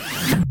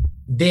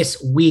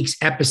 This week's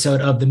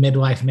episode of the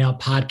Midlife Male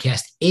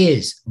Podcast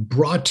is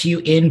brought to you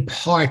in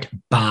part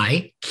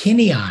by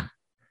Kineon,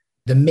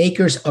 the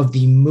makers of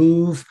the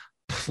Move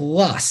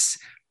Plus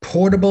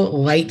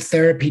portable light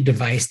therapy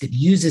device that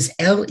uses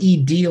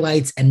LED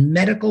lights and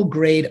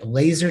medical-grade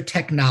laser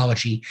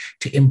technology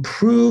to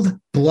improve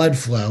blood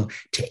flow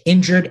to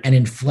injured and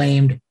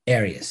inflamed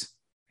areas.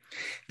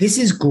 This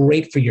is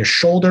great for your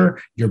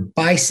shoulder, your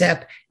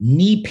bicep,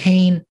 knee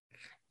pain,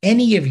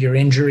 any of your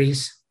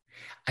injuries.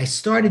 I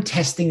started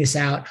testing this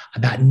out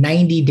about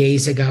 90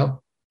 days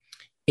ago.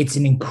 It's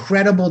an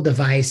incredible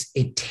device.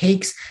 It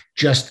takes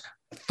just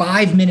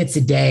 5 minutes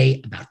a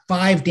day, about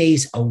 5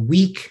 days a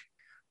week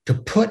to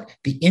put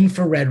the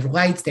infrared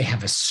lights. They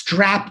have a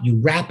strap. You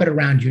wrap it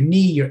around your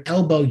knee, your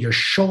elbow, your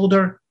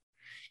shoulder.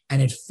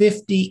 And at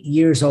 50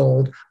 years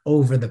old,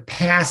 over the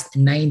past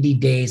 90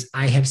 days,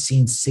 I have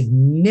seen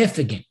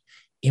significant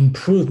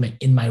improvement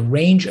in my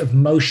range of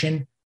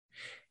motion,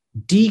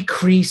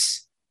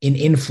 decrease in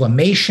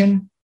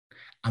inflammation.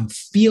 I'm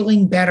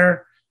feeling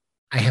better.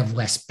 I have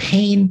less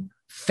pain,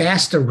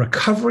 faster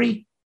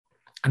recovery.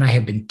 And I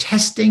have been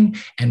testing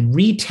and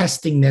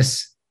retesting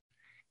this.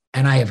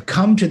 And I have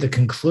come to the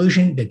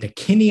conclusion that the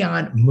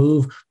Kineon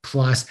Move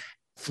Plus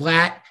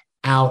flat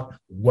out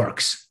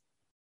works.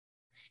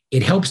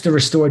 It helps to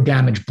restore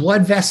damaged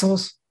blood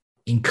vessels,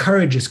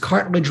 encourages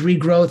cartilage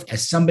regrowth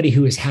as somebody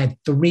who has had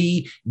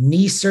 3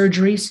 knee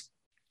surgeries,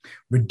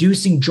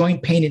 reducing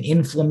joint pain and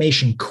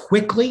inflammation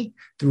quickly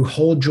through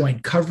whole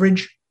joint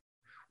coverage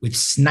with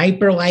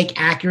sniper-like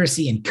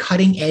accuracy and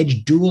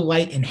cutting-edge dual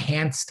light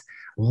enhanced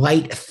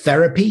light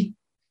therapy.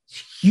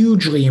 It's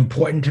hugely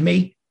important to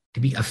me to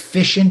be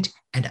efficient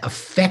and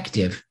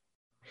effective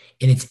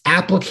in its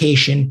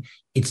application,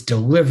 its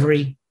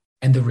delivery,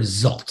 and the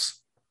results.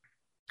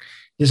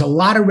 There's a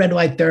lot of red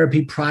light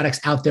therapy products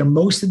out there.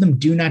 Most of them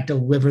do not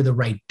deliver the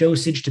right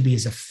dosage to be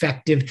as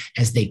effective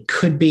as they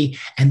could be.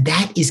 And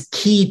that is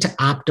key to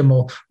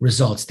optimal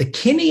results. The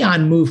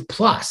Kineon Move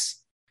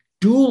Plus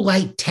dual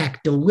light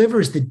tech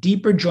delivers the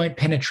deeper joint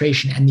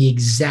penetration and the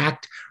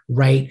exact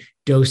right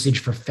dosage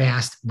for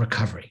fast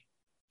recovery.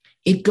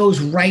 It goes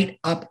right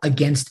up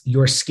against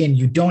your skin.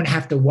 You don't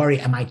have to worry,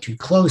 am I too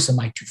close? Am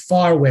I too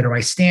far? Where do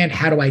I stand?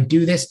 How do I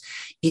do this?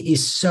 It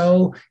is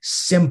so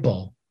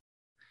simple.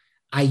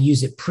 I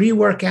use it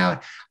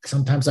pre-workout.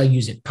 Sometimes I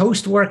use it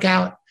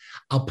post-workout.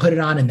 I'll put it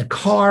on in the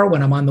car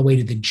when I'm on the way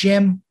to the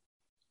gym.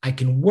 I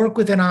can work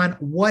with it on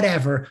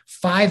whatever,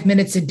 5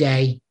 minutes a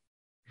day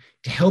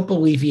to help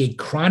alleviate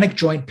chronic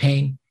joint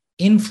pain,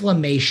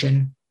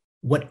 inflammation,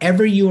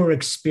 whatever you are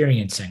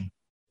experiencing,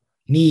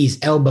 knees,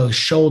 elbows,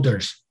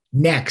 shoulders,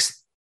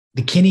 necks.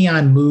 The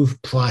Kineon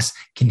Move Plus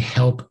can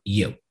help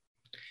you.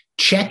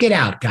 Check it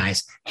out,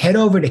 guys. Head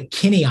over to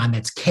Kineon,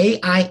 that's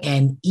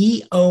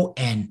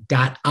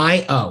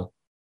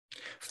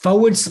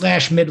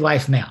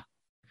KINEON.io/midlife mail.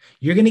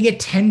 You're going to get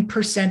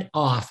 10%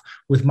 off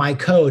with my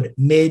code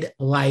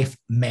midlife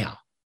mail.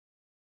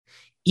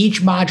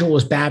 Each module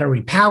is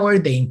battery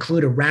powered. They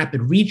include a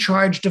rapid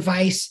recharge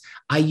device.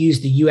 I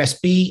use the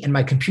USB in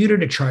my computer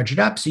to charge it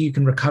up so you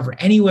can recover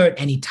anywhere at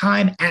any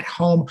time, at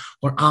home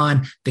or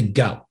on the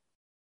go.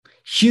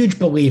 Huge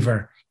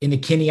believer in the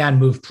Kineon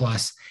Move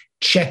Plus.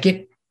 Check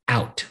it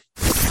out.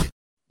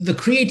 The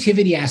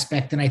creativity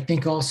aspect, and I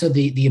think also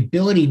the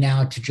ability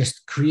now to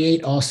just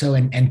create also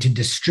and to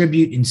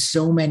distribute in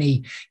so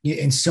many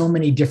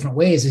different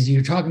ways, as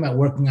you're talking about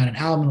working on an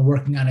album and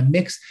working on a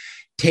mix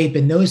tape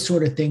and those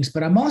sort of things.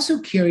 But I'm also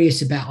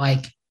curious about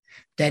like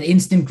that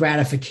instant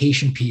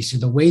gratification piece or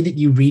the way that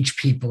you reach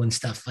people and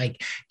stuff.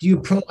 Like, do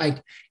you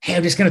hey,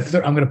 I'm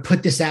going to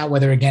put this out,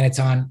 whether again, it's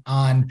on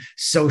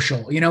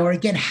social, or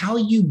again, how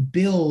you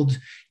build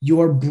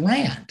your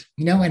brand,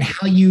 and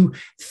how you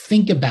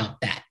think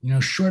about that,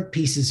 short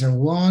pieces or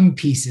long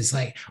pieces,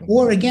 like,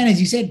 or again, as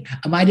you said,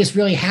 am I just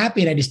really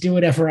happy and I just do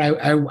whatever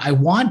I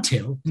want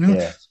to,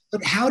 Yeah.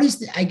 But how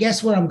does, I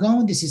guess where I'm going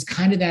with this is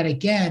kind of that,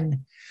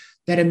 again,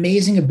 that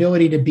amazing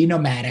ability to be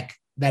nomadic,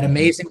 that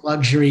amazing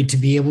luxury to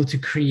be able to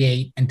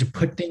create and to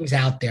put things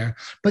out there.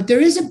 But there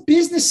is a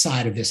business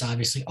side of this,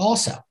 obviously,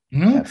 also.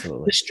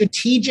 Absolutely. The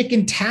strategic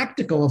and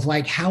tactical of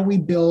like how we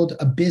build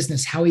a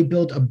business, how we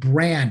build a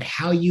brand,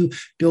 how you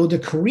build a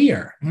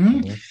career.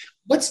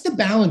 What's the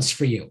balance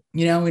for you,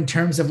 in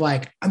terms of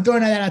like, I'm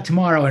throwing that out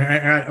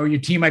tomorrow, or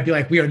your team might be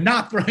like, we are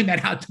not throwing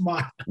that out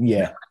tomorrow.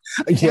 Yeah.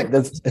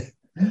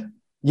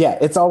 Yeah,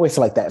 it's always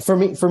like that. For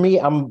me,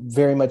 I'm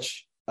very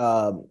much,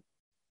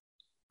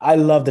 I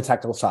love the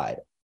tactical side.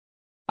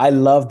 I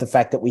love the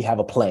fact that we have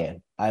a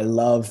plan. I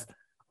love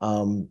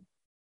the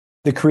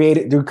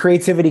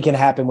creativity can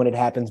happen when it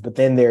happens, but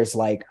then there's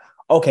like,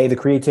 okay, the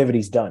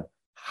creativity's done.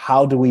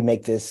 How do we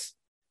make this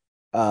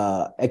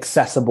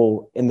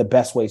accessible in the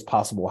best ways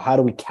possible? How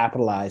do we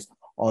capitalize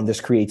on this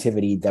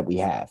creativity that we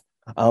have?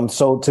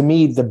 So to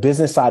me, the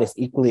business side is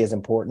equally as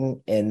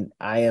important. And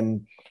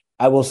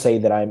I will say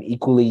that I'm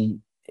equally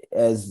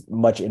as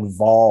much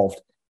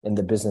involved in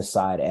the business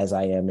side as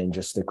I am in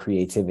just the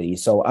creativity.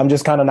 So I'm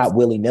just kind of not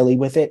willy-nilly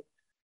with it.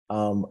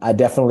 I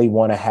definitely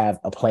want to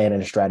have a plan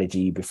and a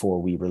strategy before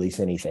we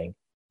release anything,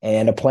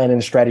 and a plan and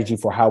a strategy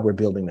for how we're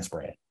building this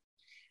brand.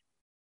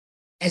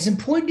 As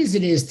important as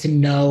it is to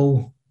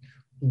know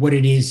what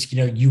it is,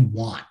 you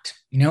want,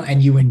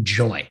 and you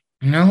enjoy,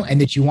 and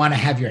that you want to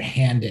have your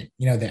hand in,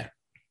 there.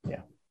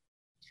 Yeah.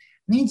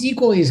 I mean, it's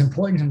equally as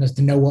important sometimes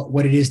to know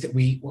what it is that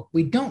we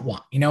don't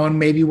want, and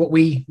maybe what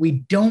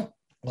we don't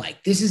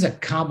like. This is a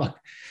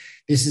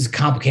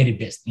complicated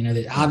business.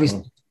 That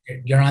obviously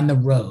you're on the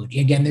road.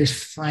 Again,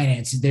 there's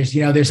finance.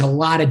 There's a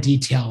lot of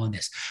detail in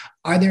this.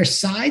 Are there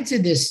sides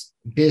of this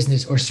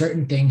business or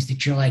certain things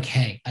that you're like,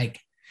 hey, like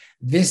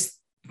this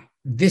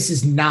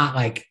is not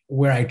like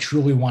where I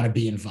truly want to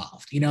be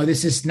involved.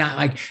 This is not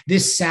like,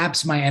 this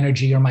saps my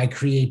energy or my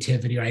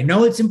creativity, or I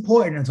know it's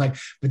important. It's like,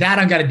 but that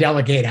I've got to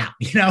delegate out,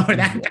 or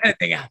that kind of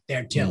thing out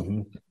there too.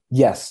 Mm-hmm.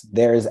 Yes,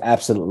 there is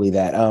absolutely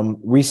that.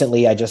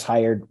 Recently, I just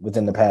hired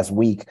within the past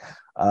week,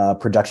 a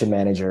production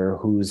manager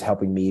who's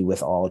helping me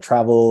with all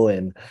travel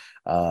and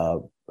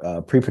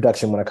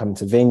pre-production when I come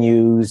to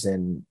venues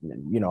and,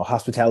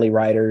 hospitality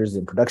writers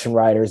and production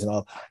writers and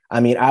all.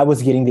 I mean, I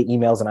was getting the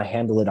emails and I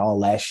handled it all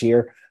last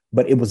year,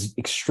 but it was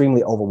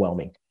extremely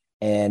overwhelming.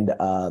 And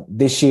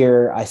this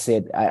year I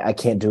said, I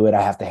can't do it.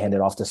 I have to hand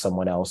it off to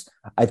someone else.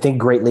 I think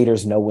great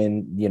leaders know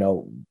when,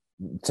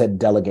 to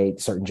delegate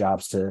certain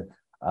jobs to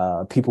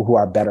people who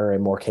are better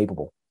and more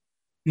capable.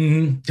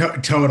 Mm-hmm.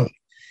 Totally.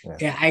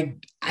 Yeah.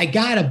 I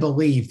gotta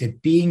believe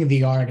that being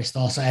the artist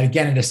also,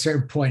 again, at a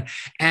certain point,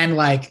 and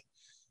like,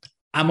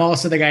 I'm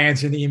also the guy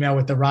answering the email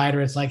with the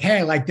writer. It's like, hey,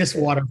 I like this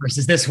water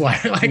versus this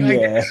water. like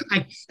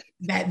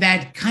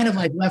that kind of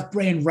like left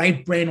brain,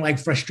 right brain, like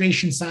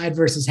frustration side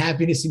versus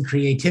happiness and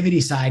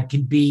creativity side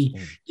can be,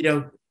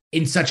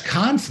 in such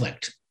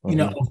conflict,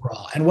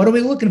 overall. And what are we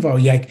looking for?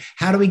 Like,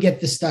 how do we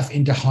get this stuff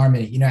into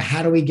harmony?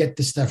 How do we get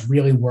this stuff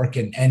really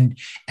working and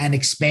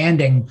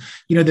expanding,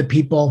 the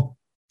people,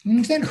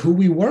 understand who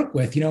we work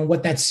with,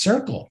 what that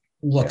circle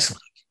looks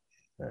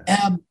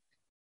like.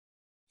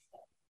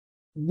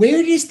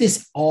 Where does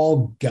this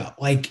all go?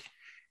 Like,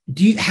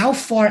 how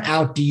far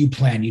out do you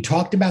plan? You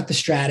talked about the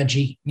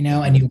strategy,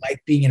 and you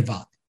like being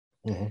involved.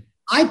 Mm-hmm.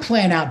 I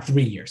plan out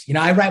 3 years.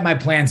 I write my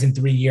plans in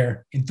 3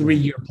 year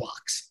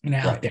blocks,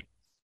 out there.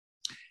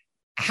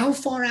 How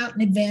far out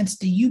in advance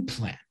do you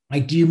plan?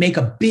 Like, do you make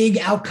a big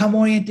outcome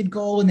oriented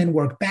goal and then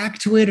work back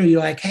to it? Or you're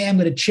like, hey, I'm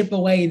going to chip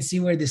away and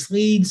see where this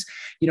leads,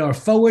 a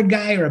forward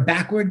guy or a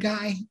backward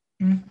guy?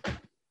 Mm-hmm.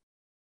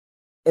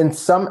 In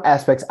some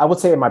aspects, I would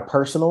say in my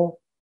personal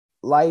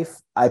life,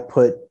 I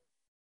put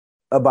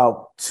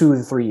about 2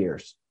 to 3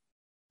 years.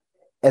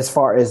 As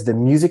far as the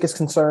music is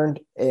concerned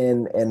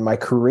and my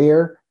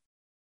career,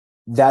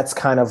 that's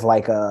kind of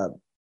like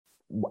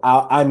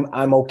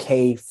I'm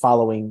okay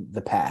following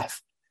the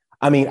path.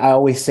 I mean, I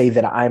always say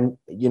that I'm,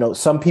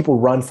 some people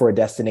run for a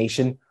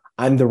destination.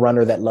 I'm the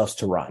runner that loves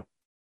to run.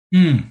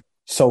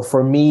 So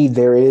for me,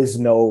 there is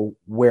no,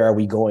 where are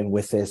we going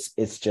with this?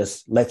 It's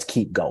just, let's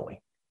keep going.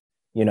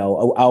 I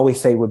always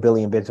say with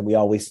Billy and Benton, we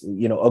always,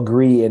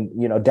 agree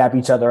and, dap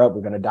each other up.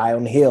 We're going to die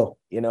on the hill,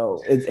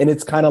 and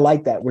it's kind of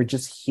like that. We're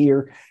just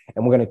here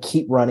and we're going to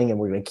keep running and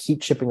we're going to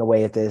keep chipping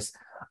away at this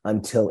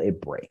until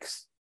it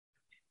breaks.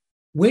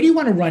 Where do you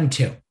want to run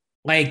to?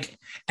 Like,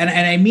 and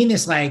I mean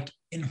this, like,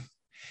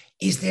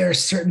 is there a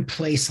certain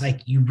place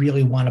like you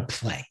really want to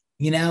play?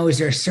 Is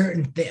there a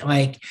certain thing,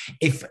 like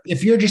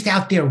if you're just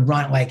out there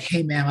run, like,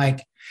 hey man,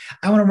 like,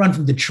 I want to run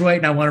from Detroit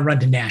and I want to run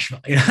to Nashville.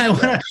 I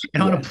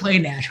want to play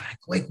Nashville.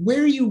 Like,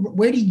 where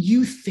do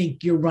you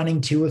think you're running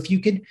to if you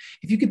could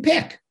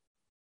pick?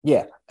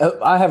 Yeah.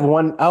 I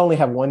only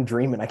have one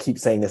dream, and I keep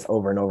saying this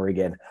over and over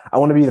again. I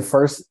want to be the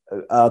first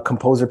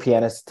composer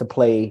pianist to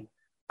play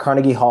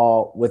Carnegie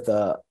Hall with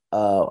a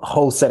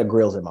whole set of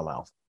grills in my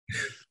mouth.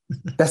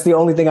 That's the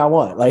only thing I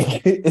want.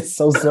 Like, it's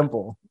so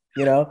simple,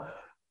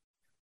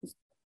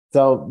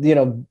 So,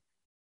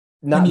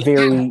 not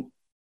very.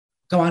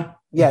 Go on.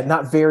 Yeah,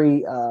 not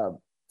very,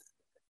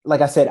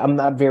 like I said, I'm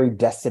not very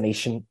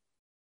destination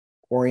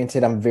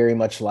oriented. I'm very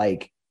much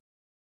like,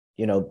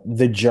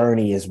 the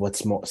journey is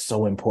what's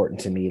so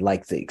important to me,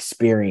 like the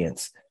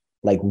experience,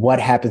 like what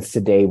happens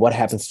today, what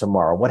happens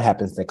tomorrow, what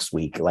happens next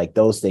week. Like,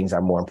 those things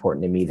are more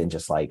important to me than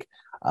just like,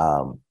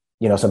 some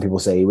people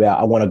say, well,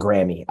 I want a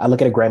Grammy. I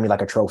look at a Grammy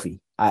like a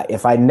trophy.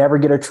 If I never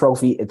get a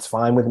trophy, it's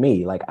fine with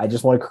me. Like, I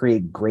just want to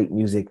create great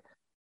music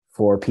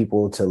for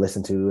people to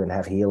listen to and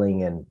have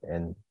healing,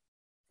 and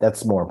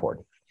that's more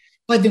important.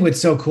 Well, I think what's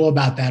so cool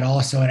about that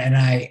also, and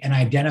I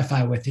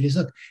identify with it, is,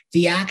 look,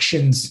 the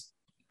actions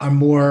are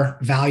more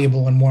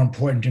valuable and more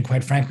important, and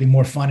quite frankly,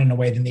 more fun in a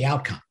way than the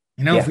outcome.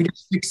 If we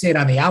just fixate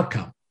on the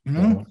outcome,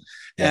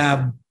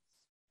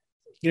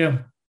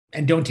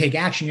 and don't take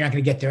action, you're not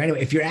going to get there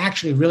anyway. If you're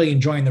actually really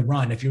enjoying the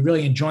run, if you're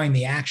really enjoying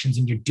the actions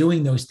and you're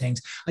doing those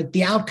things, like,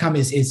 the outcome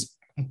is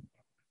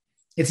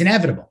it's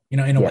inevitable, in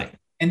a way.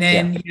 And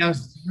then,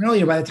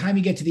 earlier, by the time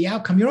you get to the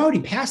outcome, you're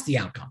already past the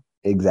outcome.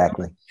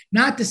 Exactly.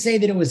 Not to say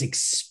that it was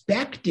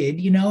expected,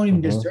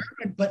 even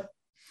deserved, but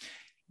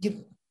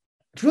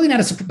it's really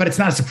not but it's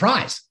not a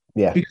surprise.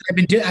 Yeah. Because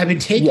I've been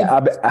taking,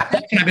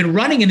 I've been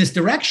running in this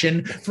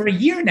direction for a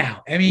year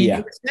now. I mean,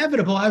 it was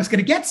inevitable. I was going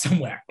to get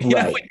somewhere.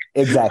 Right.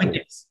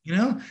 Exactly.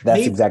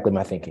 That's exactly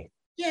my thinking.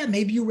 Yeah.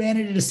 Maybe you ran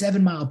it at a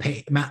 7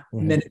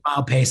 minute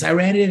mile pace. I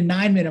ran it at a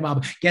 9 minute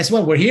mile. Guess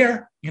what? We're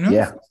here,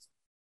 Yeah.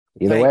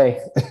 Either way.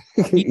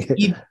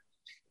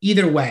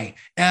 Either way.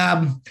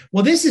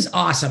 Well, this is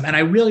awesome. And I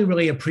really,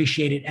 really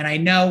appreciate it. And I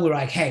know we're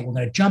like, hey, we're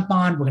going to jump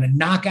on. We're going to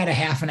knock out a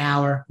half an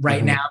hour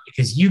right now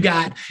because you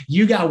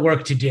got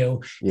work to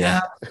do.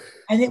 Yeah.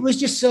 And it was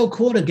just so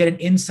cool to get an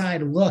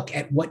inside look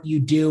at what you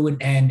do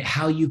and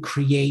how you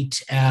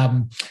create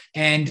and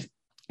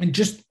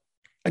just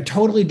a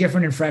totally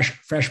different and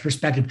fresh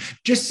perspective.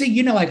 Just so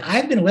you know, like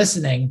I've been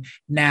listening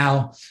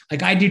now,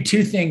 like I do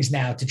two things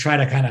now to try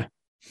to kind of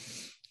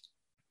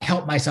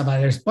help myself out.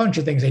 There's a bunch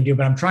of things I do,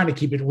 but I'm trying to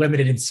keep it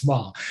limited and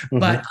small. Mm-hmm.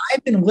 But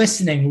I've been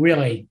listening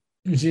really,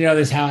 you know,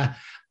 this how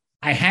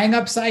I hang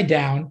upside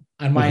down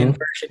on my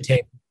inversion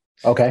table.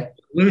 Okay.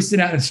 Loosen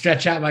out and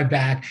stretch out my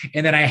back.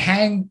 And then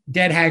I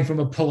dead hang from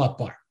a pull-up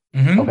bar.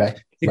 Okay.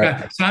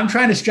 Right. So I'm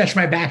trying to stretch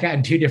my back out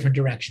in two different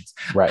directions.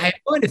 Right. I'm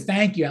going to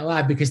thank you a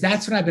lot because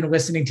that's when I've been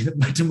listening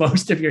to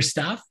most of your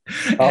stuff.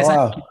 As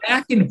I go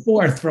back and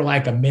forth for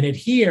like a minute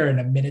here and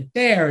a minute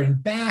there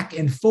and back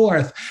and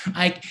forth.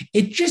 Like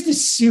it just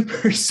is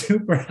super,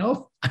 super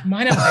helpful. I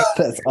might have like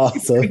that's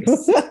awesome. Like,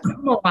 super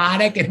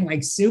melodic and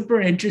like super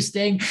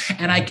interesting.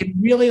 And I can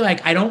really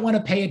like, I don't want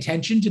to pay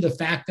attention to the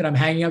fact that I'm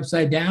hanging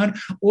upside down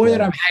or that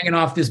I'm hanging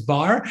off this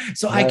bar.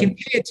 So I can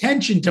pay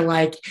attention to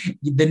like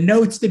the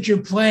notes that you're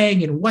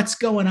playing and what's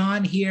going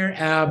on here.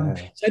 So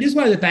I just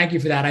wanted to thank you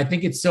for that. I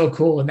think it's so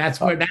cool. And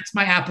that's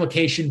my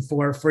application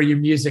for your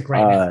music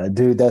right now.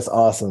 Dude, that's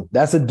awesome.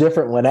 That's a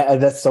different one.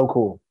 That's so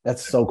cool.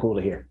 That's so cool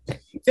to hear.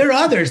 There are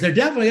others. There are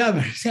definitely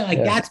others.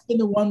 Like that's been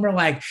the one where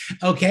like,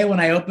 okay, when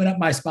I open up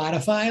my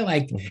Spotify,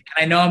 like, and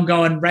I know I'm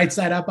going right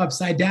side up,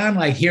 upside down,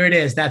 like here it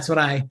is. That's what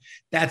I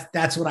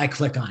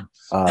click on.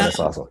 That's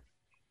awesome.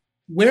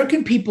 Where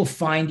can people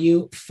find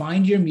you,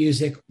 find your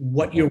music,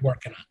 what you're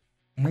working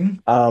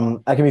on?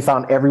 I can be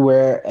found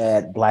everywhere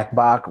at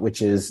BLKBOK,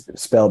 which is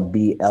spelled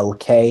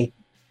BLKBOK.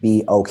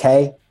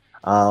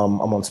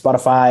 I'm on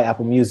Spotify,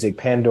 Apple Music,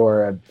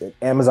 Pandora,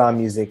 Amazon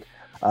Music.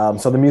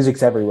 So the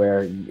music's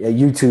everywhere.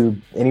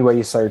 YouTube, anywhere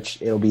you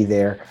search, it'll be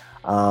there.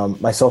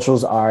 My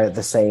socials are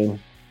the same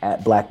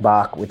at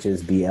BLKBOK, which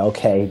is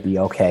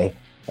BLKBOK.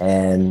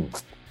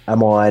 And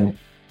I'm on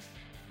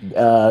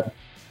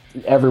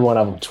every one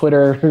of them,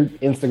 Twitter,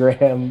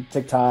 Instagram,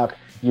 TikTok,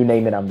 you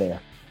name it, I'm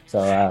there.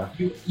 So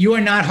you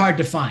are not hard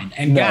to find.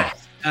 And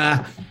guys,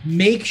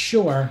 make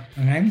sure,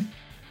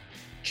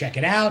 check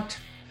it out,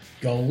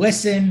 go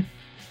listen.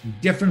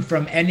 Different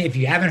from any, if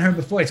you haven't heard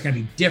before, it's going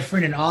to be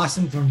different and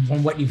awesome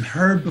from what you've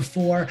heard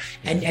before.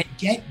 And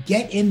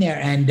get in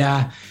there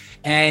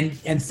and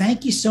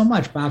thank you so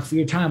much, Bok, for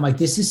your time. Like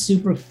this is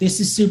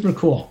super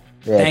cool.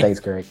 Yeah,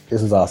 thanks, Greg.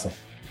 This is awesome.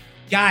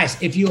 Guys,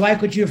 if you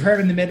like what you've heard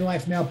in the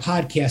Midlife Male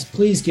podcast,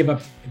 please give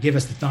us the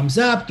thumbs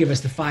up, give us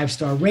the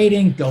 5-star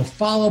rating, go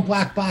follow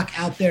BLKBOK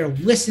out there,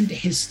 listen to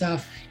his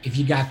stuff. If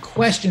you got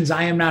questions,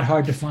 I am not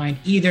hard to find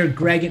either.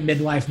 Greg at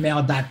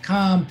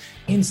midlifemale.com,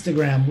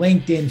 Instagram,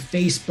 LinkedIn,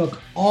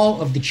 Facebook,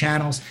 all of the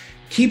channels.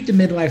 Keep the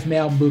Midlife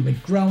Male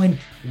movement growing.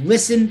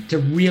 Listen to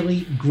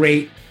really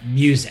great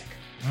music.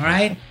 All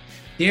right?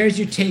 There's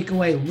your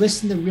takeaway.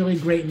 Listen to really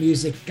great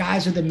music.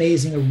 Guys with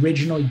amazing,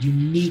 original,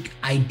 unique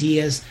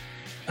ideas.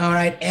 All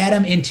right, add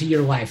them into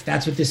your life.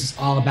 That's what this is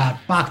all about.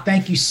 Bok,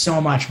 thank you so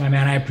much, my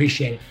man. I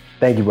appreciate it.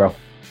 Thank you, bro.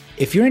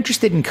 If you're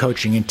interested in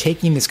coaching and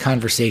taking this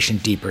conversation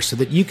deeper so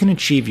that you can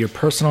achieve your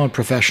personal and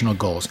professional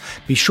goals,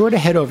 be sure to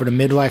head over to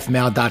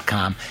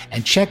midlifemale.com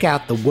and check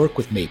out the Work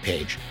With Me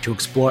page to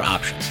explore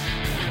options.